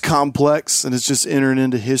just complex, and it's just entering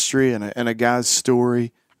into history and a guy's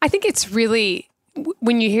story. I think it's really,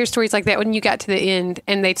 when you hear stories like that, when you got to the end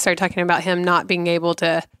and they start talking about him not being able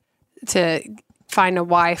to find a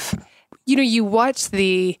wife, you watch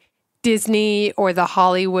the Disney or the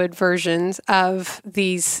Hollywood versions of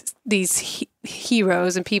these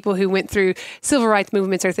heroes and people who went through civil rights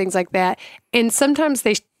movements or things like that, and sometimes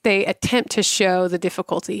they attempt to show the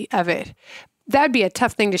difficulty of it. That'd be a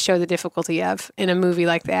tough thing to show the difficulty of in a movie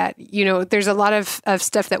like that. There's a lot of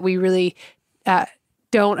stuff that we really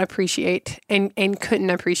don't appreciate and couldn't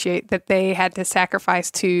appreciate that they had to sacrifice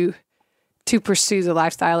to pursue the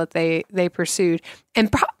lifestyle that they pursued.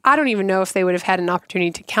 And I don't even know if they would have had an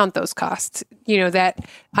opportunity to count those costs. That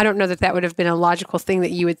I don't know that would have been a logical thing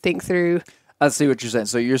that you would think through. I see what you're saying.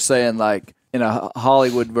 So you're saying, like, in a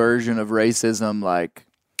Hollywood version of racism, like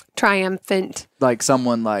Triumphant. like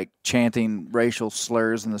someone like chanting racial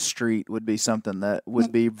slurs in the street would be something that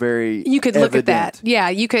would be very You could look at evident. that. Yeah,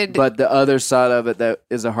 you could. But the other side of it that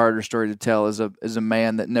is a harder story to tell is a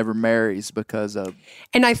man that never marries because of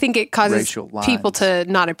And I think it causes racial lines. people to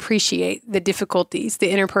not appreciate the difficulties,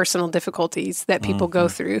 the interpersonal difficulties that people go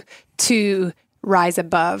through to rise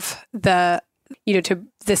above the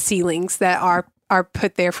ceilings that are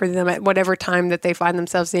put there for them at whatever time that they find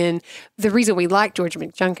themselves in. The reason we like George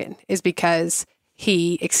McJunkin is because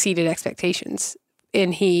he exceeded expectations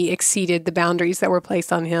and he exceeded the boundaries that were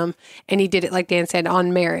placed on him. And he did it, like Dan said,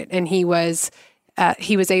 on merit. And he was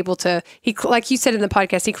able to, like you said in the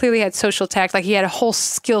podcast, he clearly had social tact. Like he had a whole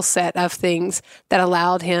skill set of things that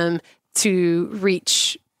allowed him to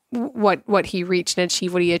reach what he reached and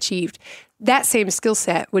achieve what he achieved. That same skill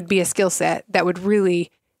set would be a skill set that would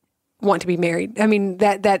really want to be married. I mean,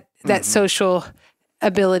 that social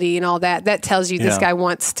ability and all that tells you this guy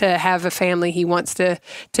wants to have a family. He wants to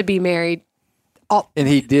be married. And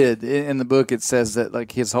he did. In the book, it says that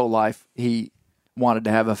like his whole life, he wanted to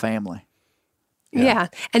have a family. Yeah.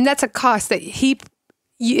 And that's a cost that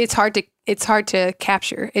it's hard to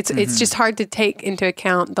capture. It's just hard to take into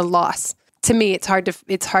account the loss. To me, it's hard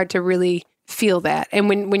to really feel that. And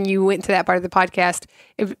when you went to that part of the podcast,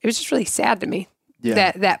 it was just really sad to me.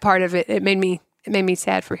 Yeah. That part of it made me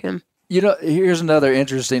sad for him. Here's another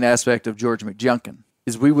interesting aspect of George McJunkin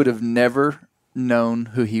is we would have never known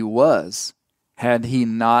who he was had he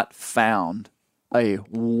not found a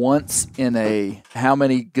once in a how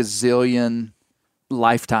many gazillion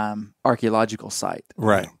lifetime archaeological site.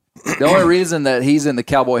 Right. The only reason that he's in the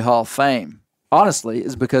Cowboy Hall of Fame, honestly,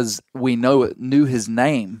 is because we knew his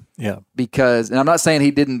name. Yeah. And I'm not saying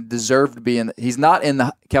he didn't deserve to be he's not in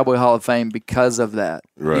the Cowboy Hall of Fame because of that.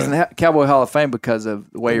 Right. He's in the Cowboy Hall of Fame because of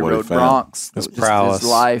the way he rode Bronx, His just prowess. his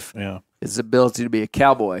life, Yeah. his ability to be a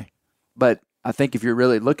cowboy. But I think if you're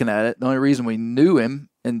really looking at it, the only reason we knew him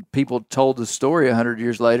and people told the story 100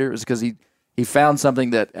 years later is because he found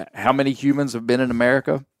something that how many humans have been in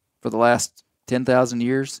America for the last 10,000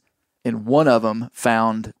 years? And one of them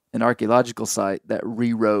found an archaeological site that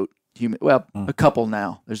rewrote a couple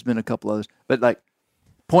now. There's been a couple others. But like,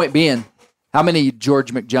 point being, how many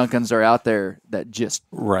George McJunkins are out there that just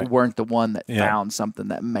weren't the one that found something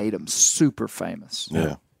that made them super famous?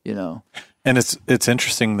 Yeah. And it's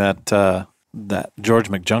interesting that that George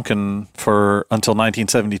McJunkin until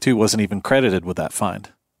 1972 wasn't even credited with that find.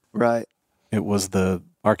 Right. it was the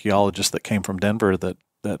archaeologist that came from Denver that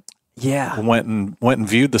Yeah. went and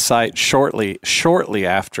viewed the site shortly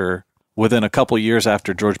after, within a couple years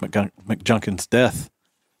after George McJunkin's death,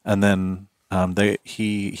 and then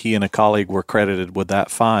he and a colleague were credited with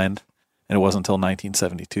that find, and it wasn't until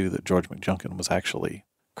 1972 that George McJunkin was actually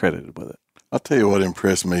credited with it. I'll tell you what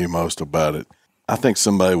impressed me most about it. I think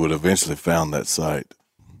somebody would eventually found that site.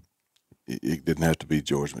 It didn't have to be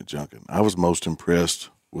George McJunkin. I was most impressed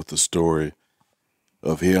with the story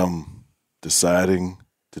of him deciding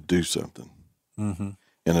to do something in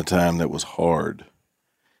a time that was hard.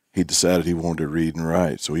 He decided he wanted to read and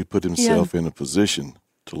write, so he put himself in a position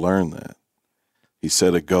to learn that. He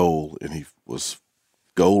set a goal, and he was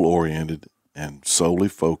goal-oriented and solely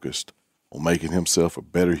focused on making himself a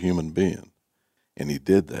better human being. And he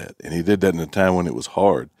did that. And he did that in a time when it was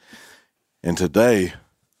hard. And today,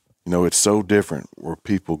 it's so different where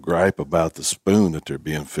people gripe about the spoon that they're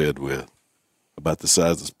being fed with, about the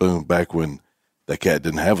size of the spoon back when that cat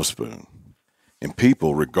didn't have a spoon. And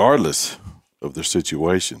people, regardless of their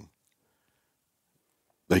situation,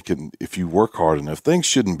 they can, if you work hard enough, things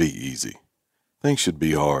shouldn't be easy. Things should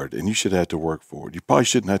be hard, and you should have to work for it. You probably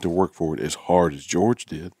shouldn't have to work for it as hard as George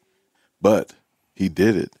did, but he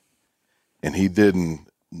did it. And he didn't,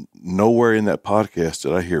 nowhere in that podcast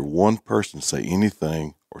did I hear one person say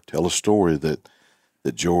anything or tell a story that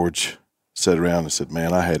George sat around and said,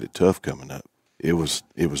 man, I had it tough coming up. It was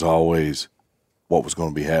always what was going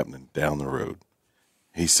to be happening down the road.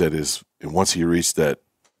 He said and once he reached that,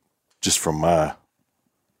 just from my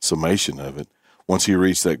summation of it, once he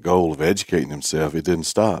reached that goal of educating himself, it didn't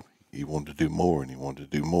stop. He wanted to do more, and he wanted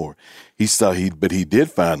to do more. But he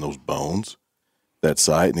did find those bones, that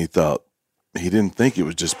site, and he didn't think it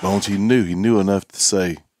was just bones. He knew enough to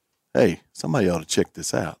say, hey, somebody ought to check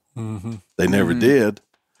this out. Mm-hmm. They never did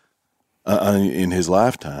in his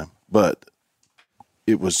lifetime, but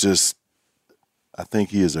it was just, I think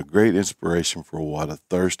he is a great inspiration for what a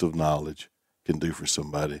thirst of knowledge can do for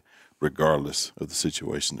somebody, regardless of the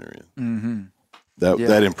situation they're in. Mm-hmm.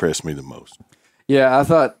 That impressed me the most. Yeah, I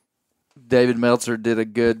thought David Meltzer he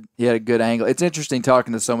had a good angle. It's interesting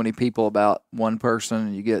talking to so many people about one person,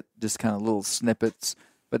 and you get just kind of little snippets.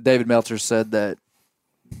 But David Meltzer said that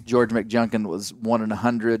George McJunkin was 1 in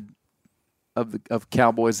 100 of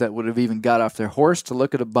cowboys that would have even got off their horse to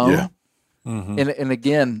look at a bone. Yeah. Mm-hmm. And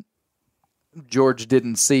again, George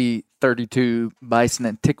didn't see 32 bison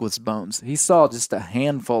antiquus bones. He saw just a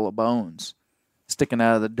handful of bones sticking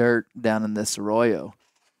out of the dirt down in this arroyo.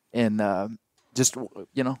 And just,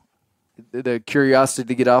 the curiosity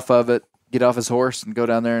to get off his horse and go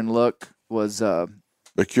down there and look was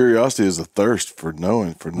But curiosity is a thirst for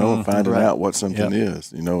knowing, finding right. out what something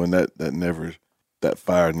is, and that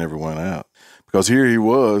fire never went out. Because here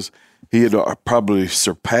he had probably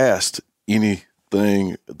surpassed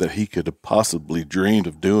anything that he could have possibly dreamed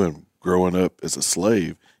of doing growing up as a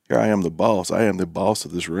slave. Here I am the boss. I am the boss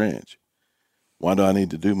of this ranch. Why do I need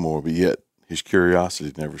to do more? But yet his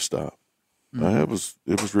curiosity never stopped. It was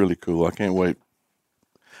really cool. I can't wait.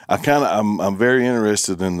 I'm very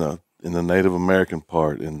interested in the Native American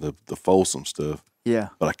part, in the Folsom stuff. Yeah.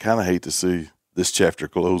 But I kind of hate to see this chapter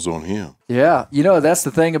close on him. Yeah. That's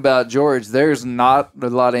the thing about George. There's not a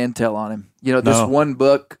lot of intel on him. This one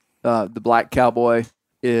book, The Black Cowboy,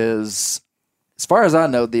 is, as far as I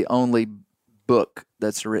know, the only book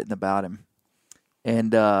that's written about him.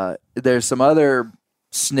 And there's some other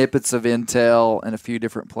snippets of intel in a few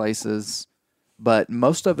different places, but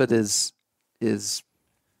most of it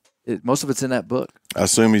most of it's in that book. I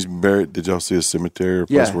assume he's buried. Did y'all see a cemetery or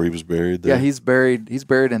place where he was buried there? Yeah, he's buried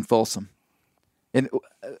in Folsom. And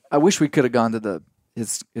I wish we could have gone to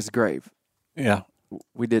his grave. Yeah.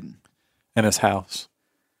 We didn't. And his house.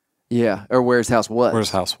 Yeah, or where his house was. Where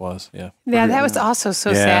his house was, yeah. Yeah, that was also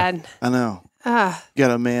so sad. I know.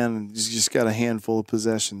 Got a man, just got a handful of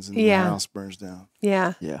possessions, and the house burns down.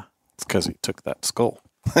 Yeah. Yeah. It's because he took that skull.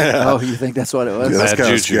 Oh, you think that's what it was? Yeah, that's Bad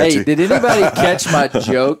kind of juju. sketchy. Hey, did anybody catch my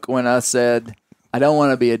joke when I said, I don't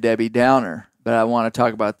want to be a Debbie Downer, but I want to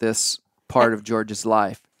talk about this part of George's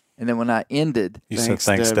life? And then when I ended, You said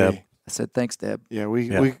thanks, Debbie. Deb. I said, thanks, Deb. Yeah, we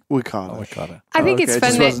caught it. We caught it. I think Okay, it's it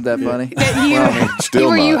fun just that, wasn't that funny. that Still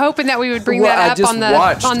were you not. hoping that we would bring Well, I that up just on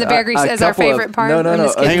watched the Bear Grease a as our couple of- favorite part? no, when no.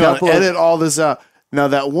 this came Hang A on, couple of- edit all this out. Now,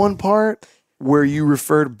 that one part where you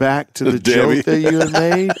referred back to the Debbie. joke that you had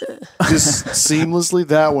made, just seamlessly,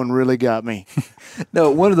 that one really got me.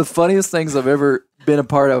 No, one of the funniest things I've ever been a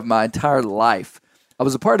part of my entire life. I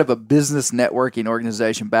was a part of a business networking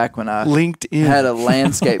organization back when I LinkedIn. had a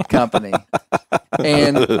landscape company.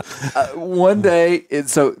 And one day,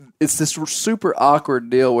 it's this super awkward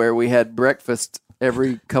deal where we had breakfast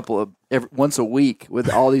once a week with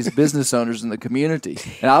all these business owners in the community.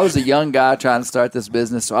 And I was a young guy trying to start this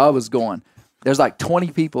business, so I was going. There's like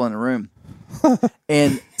 20 people in the room,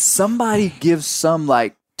 and somebody gives some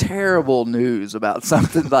like terrible news about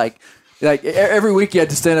something like every week you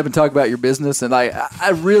had to stand up and talk about your business, and I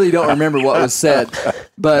really don't remember what was said,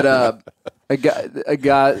 but a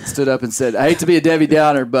guy stood up and said, "I hate to be a Debbie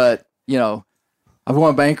Downer, but I'm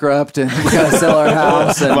going bankrupt and we got to sell our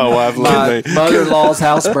house, and My wife looked at me. mother-in-law's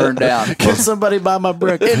house burned down." Can somebody buy my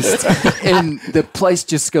breakfast? And the place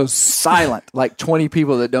just goes silent. Like 20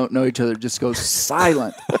 people that don't know each other just go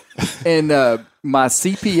silent. And my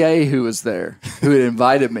CPA who was there, who had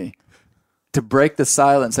invited me to break the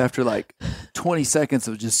silence after like 20 seconds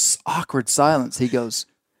of just awkward silence, he goes,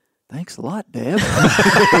 "Thanks a lot, Deb."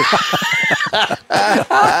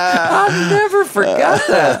 I never forgot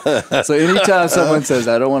that. So anytime someone says,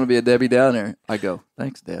 "I don't want to be a Debbie Downer," I go,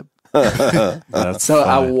 "Thanks, Deb." That's So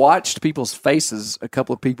I funny. watched people's faces, a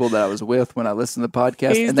couple of people that I was with when I listened to the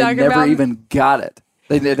podcast, He's and they talking never about- even got it.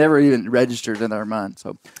 They never even registered in their mind.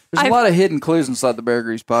 So there's a lot of hidden clues inside the Bear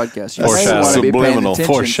Grease podcast. You That's may want to be paying subliminal.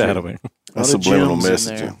 attention to. Foreshadowing. That's lot of subliminal gems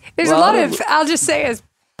in messaging. there. There's Well, a lot I of, I'll just say, as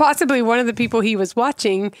possibly one of the people he was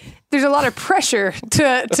watching, there's a lot of pressure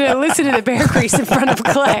to listen to the Bear Grease in front of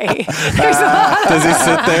Clay. There's a lot of, Does he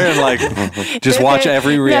sit there and like just watch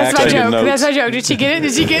every reaction? That's my Taking joke. notes. That's my joke. Did she get it?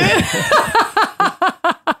 Did she get it?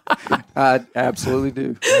 I absolutely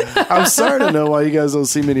do. I'm starting to know why you guys don't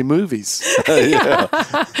see many movies. There's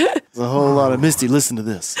a whole lot of Misty. Listen to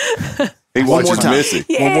this. He One more watches time. Missy.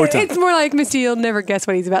 Yeah, more time. It's more like Misty, you'll never guess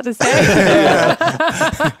what he's about to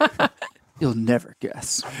say. You'll never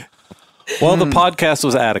guess. Well, the podcast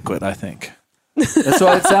was adequate, I think. That's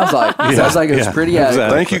what it sounds like. It sounds like it was pretty exactly.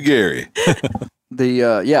 adequate. Thank you, Gary.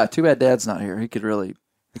 Too bad Dad's not here. He could really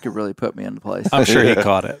put me into place. I'm sure he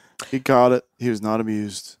caught it. He caught it. He was not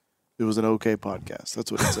amused. It was an okay podcast.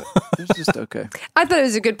 That's what it said. It was just okay. I thought it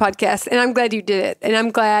was a good podcast, and I'm glad you did it. And I'm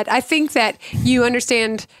glad. I think that you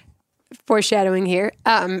understand, foreshadowing here,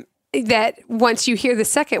 that once you hear the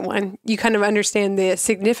second one, you kind of understand the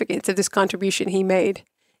significance of this contribution he made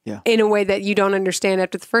in a way that you don't understand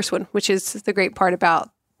after the first one, which is the great part about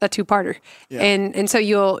a two-parter. Yeah. And so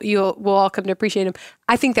we'll all come to appreciate him.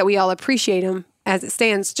 I think that we all appreciate him as it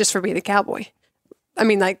stands just for being a cowboy. I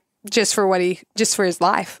mean, like, just for his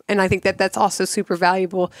life. And I think that that's also super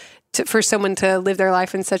valuable for someone to live their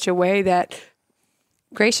life in such a way that,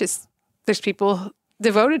 gracious, there's people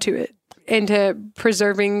devoted to it and to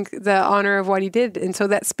preserving the honor of what he did. And so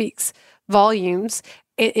that speaks volumes,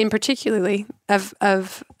 in particularly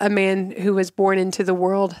of a man who was born into the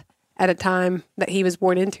world at a time that he was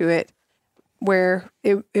born into it, where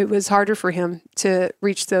it was harder for him to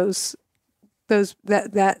reach that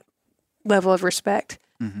level of respect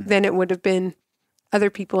than it would have been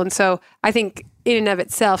other people. And so I think in and of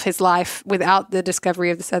itself, his life without the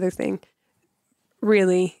discovery of this other thing,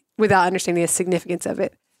 really, without understanding the significance of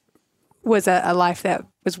it, was a life that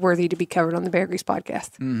was worthy to be covered on the Bear Grease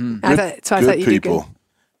podcast. I thought Good you did people good.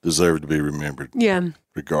 deserve to be remembered, Yeah.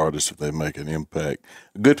 regardless if they make an impact.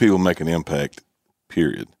 Good people make an impact,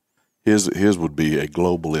 period. His would be a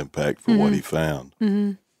global impact for what he found.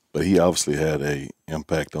 Mm-hmm. But he obviously had a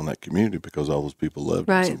impact on that community because all those people loved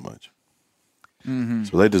him so Right. much.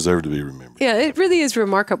 So they deserve to be remembered. Yeah, it really is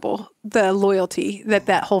remarkable, the loyalty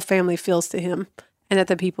that whole family feels to him and that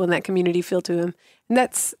the people in that community feel to him. And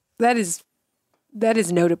that is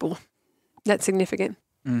notable. That's significant.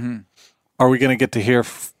 Are we going to get to hear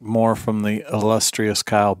more from the illustrious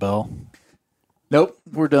Kyle Bell? Nope,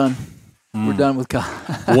 we're done. We're done with Kyle.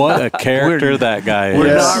 What a character that guy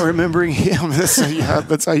We're is. not remembering him.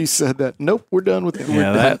 That's how you said that. Nope, we're done with him.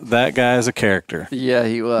 Yeah, that guy is a character. Yeah,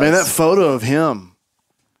 he was. Man, that photo of him.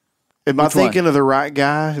 Am I Which one? thinking of the right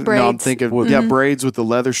guy? No, I'm Braids. thinking braids with the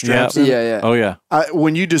leather straps. in. yeah. Oh, yeah.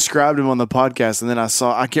 When you described him on the podcast, and then I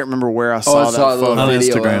can't remember where I I saw saw a that little photo.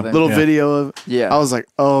 video Instagram. of him. Little Yeah. video of. Yeah. I was like,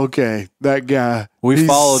 oh, okay, that guy. We He's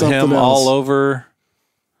followed something him else.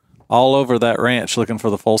 all over that ranch looking for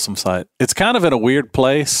the Folsom site. It's kind of in a weird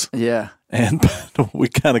place, Yeah. and we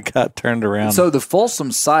kind of got turned around. So the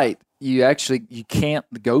Folsom site, you can't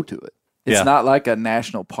go to it. It's Yeah. not like a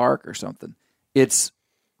national park or something.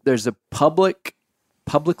 There's a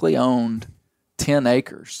publicly owned 10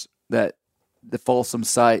 acres that the Folsom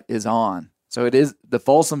site is on. So the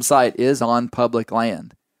Folsom site is on public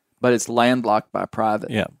land, but it's landlocked by private.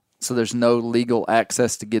 yeah, So there's no legal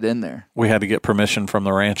access to get in there. we had to get permission from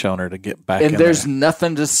the ranch owner to get back And in there's there.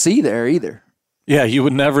 nothing to see there either. Yeah, you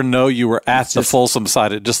would never know you were at the Folsom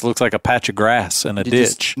site. It just looks like a patch of grass and a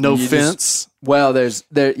ditch. No You fence. Well, there's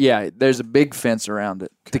a big fence around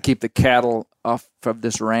it to keep the cattle off of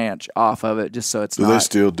this ranch off of it, just so it's Do not. they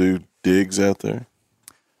still do digs out there?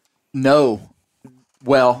 No.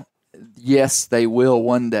 Well, yes, they will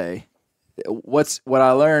one day. What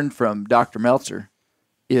I learned from Dr. Meltzer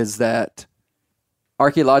is that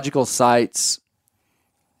archaeological sites,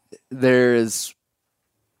 there is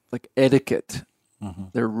like etiquette.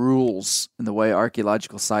 There are rules in the way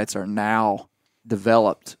archaeological sites are now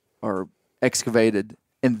developed or excavated,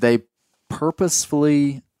 and they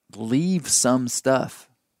purposefully leave some stuff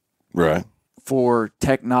Right. for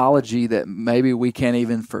technology that maybe we can't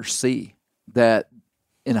even foresee, that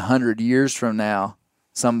in 100 years from now,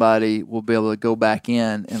 somebody will be able to go back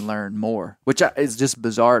in and learn more, which is just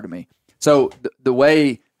bizarre to me. So the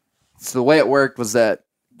way it worked was that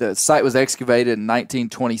the site was excavated in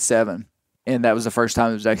 1927, and that was the first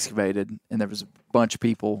time it was excavated, and there was a bunch of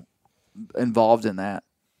people involved in that.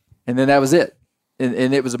 And then that was it.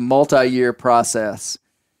 And it was a multi-year process.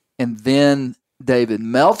 And then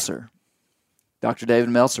Dr. David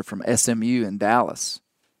Meltzer from SMU in Dallas,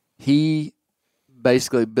 he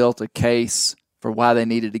basically built a case for why they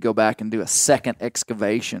needed to go back and do a second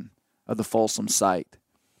excavation of the Folsom site.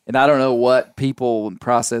 And I don't know what people and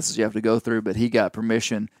processes you have to go through, but he got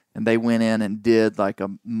permission, and they went in and did like a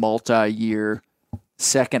multi-year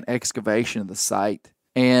second excavation of the site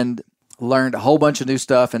and learned a whole bunch of new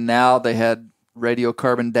stuff. And now they had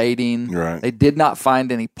radiocarbon dating. Right. They did not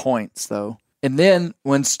find any points, though. And then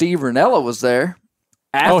when Steve Ranella was there,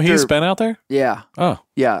 He's been out there? yeah, Oh.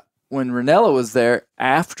 yeah. When Ranella was there,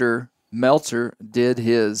 after Meltzer did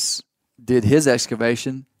his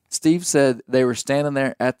excavation, Steve said they were standing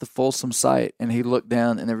there at the Folsom site, and he looked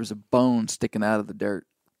down, and there was a bone sticking out of the dirt.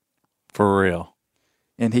 For real.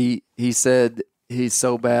 And he said he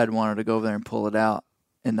so bad wanted to go over there and pull it out,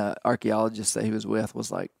 and the archaeologist that he was with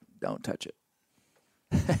was like, "Don't touch it."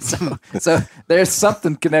 so there's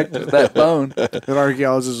something connected to that bone. That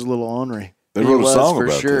archaeologist is a little ornery. They He wrote a was, song for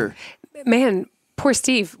about sure. Man, poor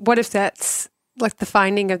Steve. What if that's like the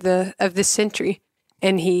finding of this century,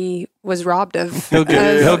 and he was robbed of? He'll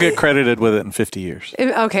get credited with it in 50 years.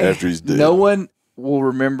 that Okay. after he's dead. No one will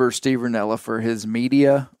remember Steve Ranella for his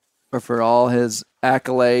media or for all his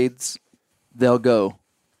accolades. They'll go,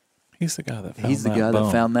 He's the guy that found he's the that guy bone.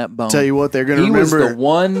 that found that bone. Tell you what, they're going to He was remember. the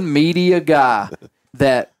one media guy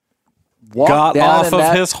that walked Got down off in of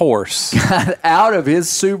that, his horse. got out of his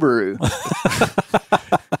Subaru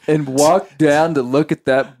and walked down to look at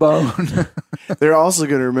that bone. They're also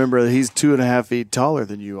going to remember that he's 2.5 feet taller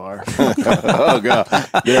than you are. Oh, God.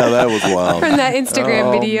 Yeah, that was wild. From that Instagram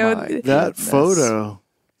Oh, video. my That goodness. photo.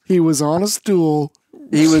 He was on a stool.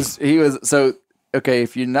 He was so okay.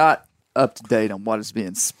 If you're not up to date on what is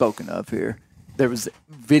being spoken of here, there was a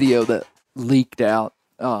video that leaked out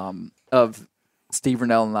of Steve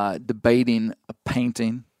Ranella and I debating a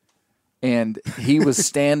painting, and he was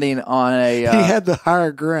standing on a. He had the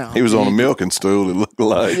higher ground. He was on a milking stool, it looked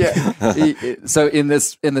like. Yeah. So in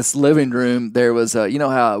this living room, there was you know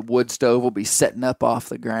how a wood stove will be setting up off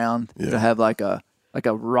the ground to have like a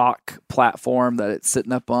rock platform that it's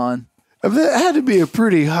sitting up on. That had to be a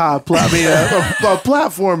pretty high platform. I mean, a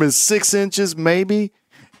platform is 6 inches, maybe.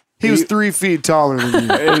 He was 3 feet taller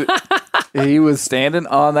than you. He was standing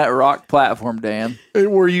on that rock platform, Dan.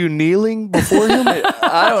 Were you kneeling before him?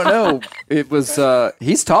 I don't know. It was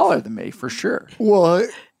he's taller than me for sure. Well,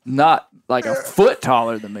 Not like a foot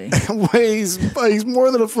taller than me. he's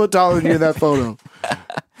more than a foot taller than you in that photo.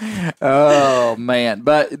 Oh man.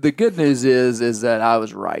 But the good news is that I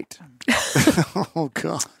was right. Oh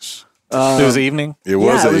gosh. It was evening. It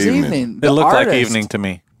was yeah, an it was evening. evening. It The looked like artist- evening to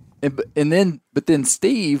me. But then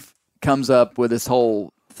Steve comes up with this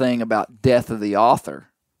whole thing about death of the author.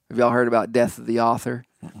 Have y'all heard about death of the author?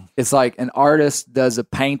 It's like an artist does a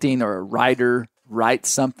painting or a writer writes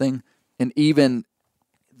something, and even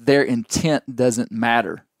their intent doesn't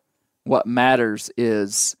matter. What matters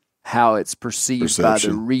is how it's perceived by the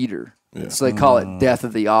Perception. reader. Yeah. So they call it death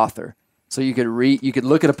of the author. So you could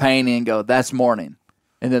look at a painting and go, "That's morning,"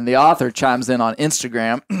 and then the author chimes in on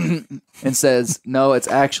Instagram and says, "No, it's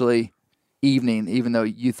actually evening," even though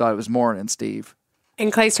you thought it was morning, Steve.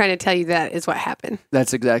 And Clay's trying to tell you that is what happened.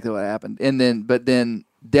 That's exactly what happened. But then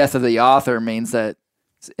death of the author means that,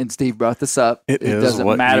 and Steve brought this up. It is doesn't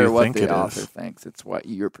what matter you what think the it author is. thinks; it's what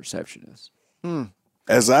your perception is.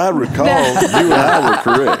 As I recall, you and I were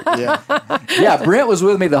correct. Yeah. Yeah, Brent was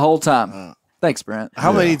with me the whole time. Thanks, Brent.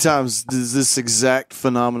 How many times does this exact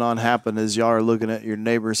phenomenon happen as y'all are looking at your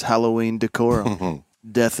neighbor's Halloween decorum?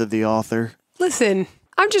 Death of the author. Listen,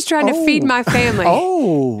 I'm just trying to feed my family.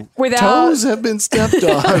 Oh, Without- toes have been stepped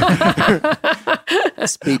on.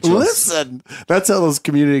 Speechless. Listen, that's how those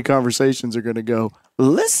community conversations are going to go.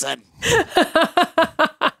 Listen.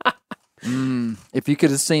 If you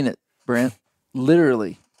could have seen it, Brent,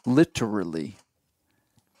 literally,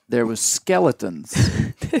 there was skeletons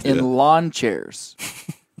in lawn chairs,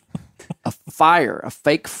 a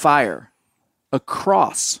fake fire, a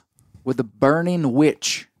cross with a burning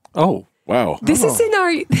witch. Oh, Wow. This is in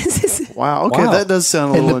our. This is. Wow. Okay, Wow. that does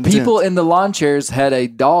sound a And little the intense. people in the lawn chairs had a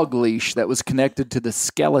dog leash that was connected to the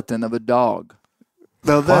skeleton of a dog.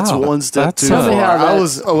 No, that's Wow, one step that's too Tell me far. how that- I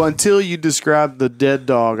was until you described the dead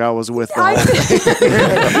dog. I was with the I,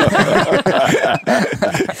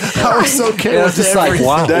 I was okay Yeah, with it's just like, everything.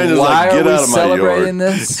 wow. Daniel's why like, are get we out of my celebrating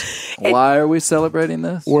yard. this? Why are we celebrating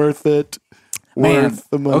this? Worth it. Man, Worth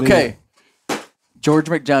the money. okay. George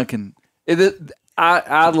McJunkin.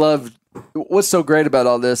 I love what's so great about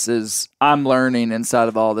all this is I'm learning inside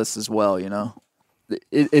of all this as well. You know,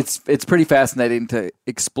 it's pretty fascinating to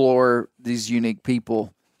explore these unique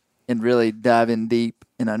people and really dive in deep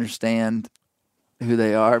and understand who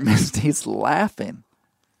they are. Misty's laughing.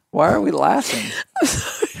 Why are we laughing?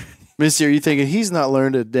 Missy, are you thinking he's not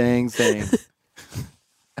learned a dang thing?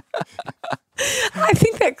 I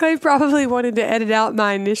think that Clay probably wanted to edit out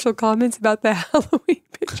my initial comments about the Halloween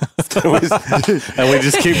picture. and we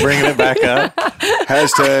just keep bringing it back up.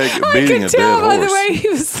 Hashtag I beating could a dead tell by the horse. way he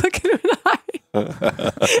was looking at I.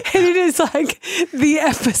 And it is like the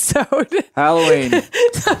episode. Halloween.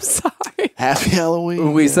 I'm sorry. Happy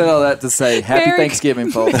Halloween. We said all that to say Happy Merry-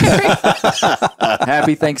 Thanksgiving, folks.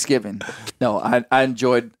 Happy Thanksgiving. No, I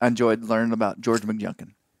enjoyed learning about George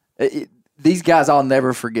McJunkin. These guys I'll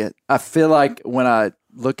never forget. I feel like when I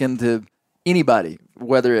look into anybody,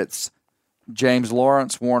 whether it's James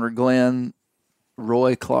Lawrence, Warner Glenn,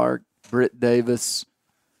 Roy Clark, Britt Davis,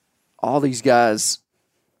 all these guys.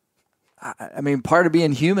 I mean, part of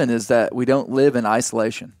being human is that we don't live in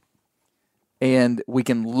isolation. And we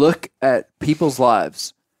can look at people's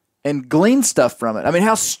lives and glean stuff from it. I mean,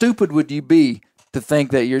 how stupid would you be to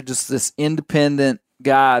think that you're just this independent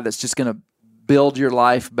guy that's just going to build your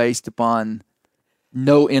life based upon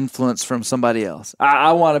no influence from somebody else?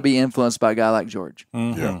 I want to be influenced by a guy like George.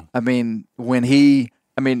 Yeah. I mean,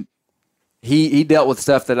 he dealt with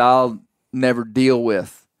stuff that I'll never deal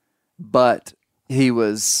with, but he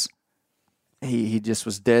just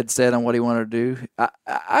was dead set on what he wanted to do.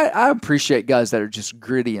 I appreciate guys that are just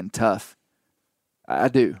gritty and tough. I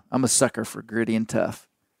do. I'm a sucker for gritty and tough.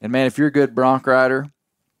 And man, if you're a good bronc rider,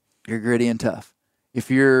 you're gritty and tough. If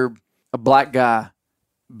you're a black guy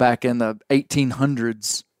back in the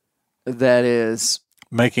 1800s that is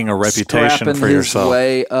Making a reputation scrapping for his yourself.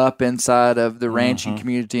 way up inside of the ranching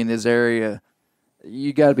community in his area,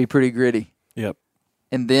 you got to be pretty gritty. Yep.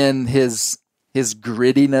 And then his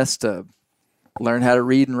grittiness to learn how to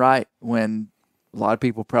read and write when a lot of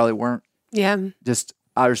people probably weren't. Yeah. Just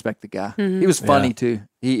I respect the guy. He was funny too.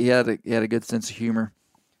 He had a good sense of humor,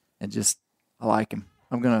 and just I like him.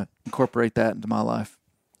 I'm gonna incorporate that into my life.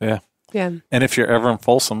 Yeah. Yeah. And if you're ever in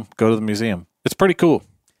Folsom, go to the museum. It's pretty cool.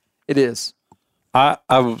 It is. I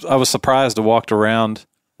was surprised. I walked around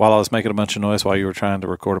while I was making a bunch of noise while you were trying to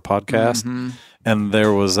record a podcast, and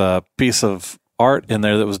there was a piece of art in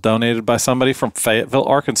there that was donated by somebody from Fayetteville,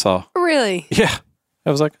 Arkansas. Really? Yeah.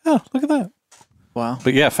 I was like, oh, look at that. Wow.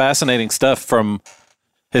 But yeah, fascinating stuff, from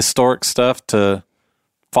historic stuff to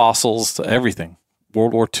fossils to everything.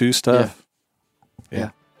 World War II stuff. Yeah.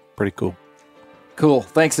 Pretty cool. Cool.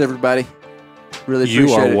 Thanks everybody. Really You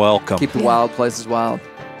appreciate are it. welcome. Keep the wild places wild.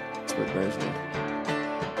 That's what bears live.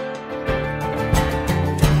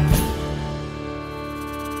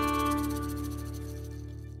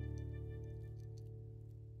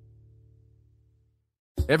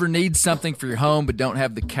 Ever need something for your home but don't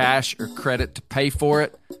have the cash or credit to pay for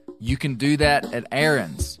it? You can do that at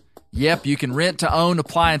Aaron's. Yep, you can rent to own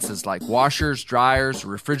appliances like washers, dryers,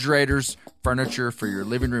 refrigerators, furniture for your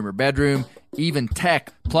living room or bedroom, even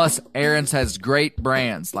tech. Plus, Aaron's has great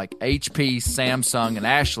brands like HP, Samsung, and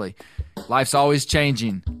Ashley. Life's always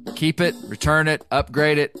changing. Keep it, return it,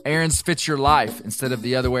 upgrade it. Aaron's fits your life instead of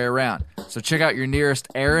the other way around. So check out your nearest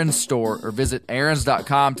Aaron's store or visit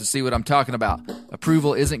Aaron's.com to see what I'm talking about.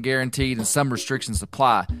 Approval isn't guaranteed and some restrictions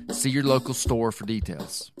apply. See your local store for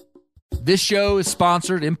details. This show is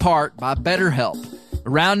sponsored in part by BetterHelp.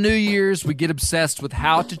 Around New Year's, we get obsessed with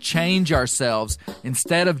how to change ourselves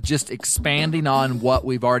instead of just expanding on what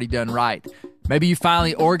we've already done right. Maybe you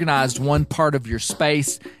finally organized one part of your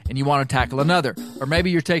space and you want to tackle another. Or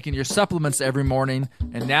maybe you're taking your supplements every morning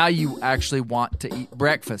and now you actually want to eat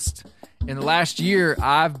breakfast. In the last year,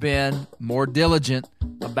 I've been more diligent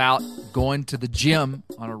about going to the gym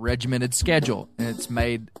on a regimented schedule, and it's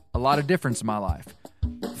made a lot of difference in my life.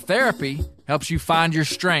 Therapy helps you find your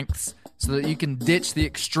strengths so that you can ditch the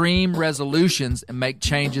extreme resolutions and make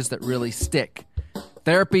changes that really stick.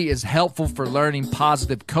 Therapy is helpful for learning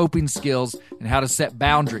positive coping skills and how to set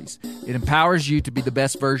boundaries. It empowers you to be the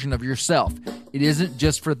best version of yourself. It isn't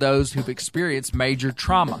just for those who've experienced major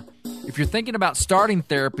trauma. If you're thinking about starting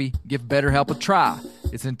therapy, give BetterHelp a try.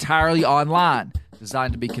 It's entirely online,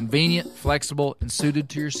 designed to be convenient, flexible, and suited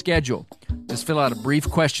to your schedule. Just fill out a brief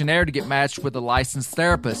questionnaire to get matched with a licensed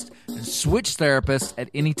therapist and switch therapists at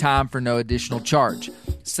any time for no additional charge.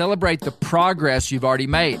 Celebrate the progress you've already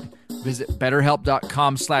made. Visit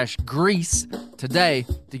BetterHelp.com/Grease today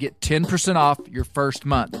to get 10% off your first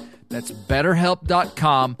month. That's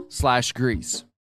BetterHelp.com/Grease.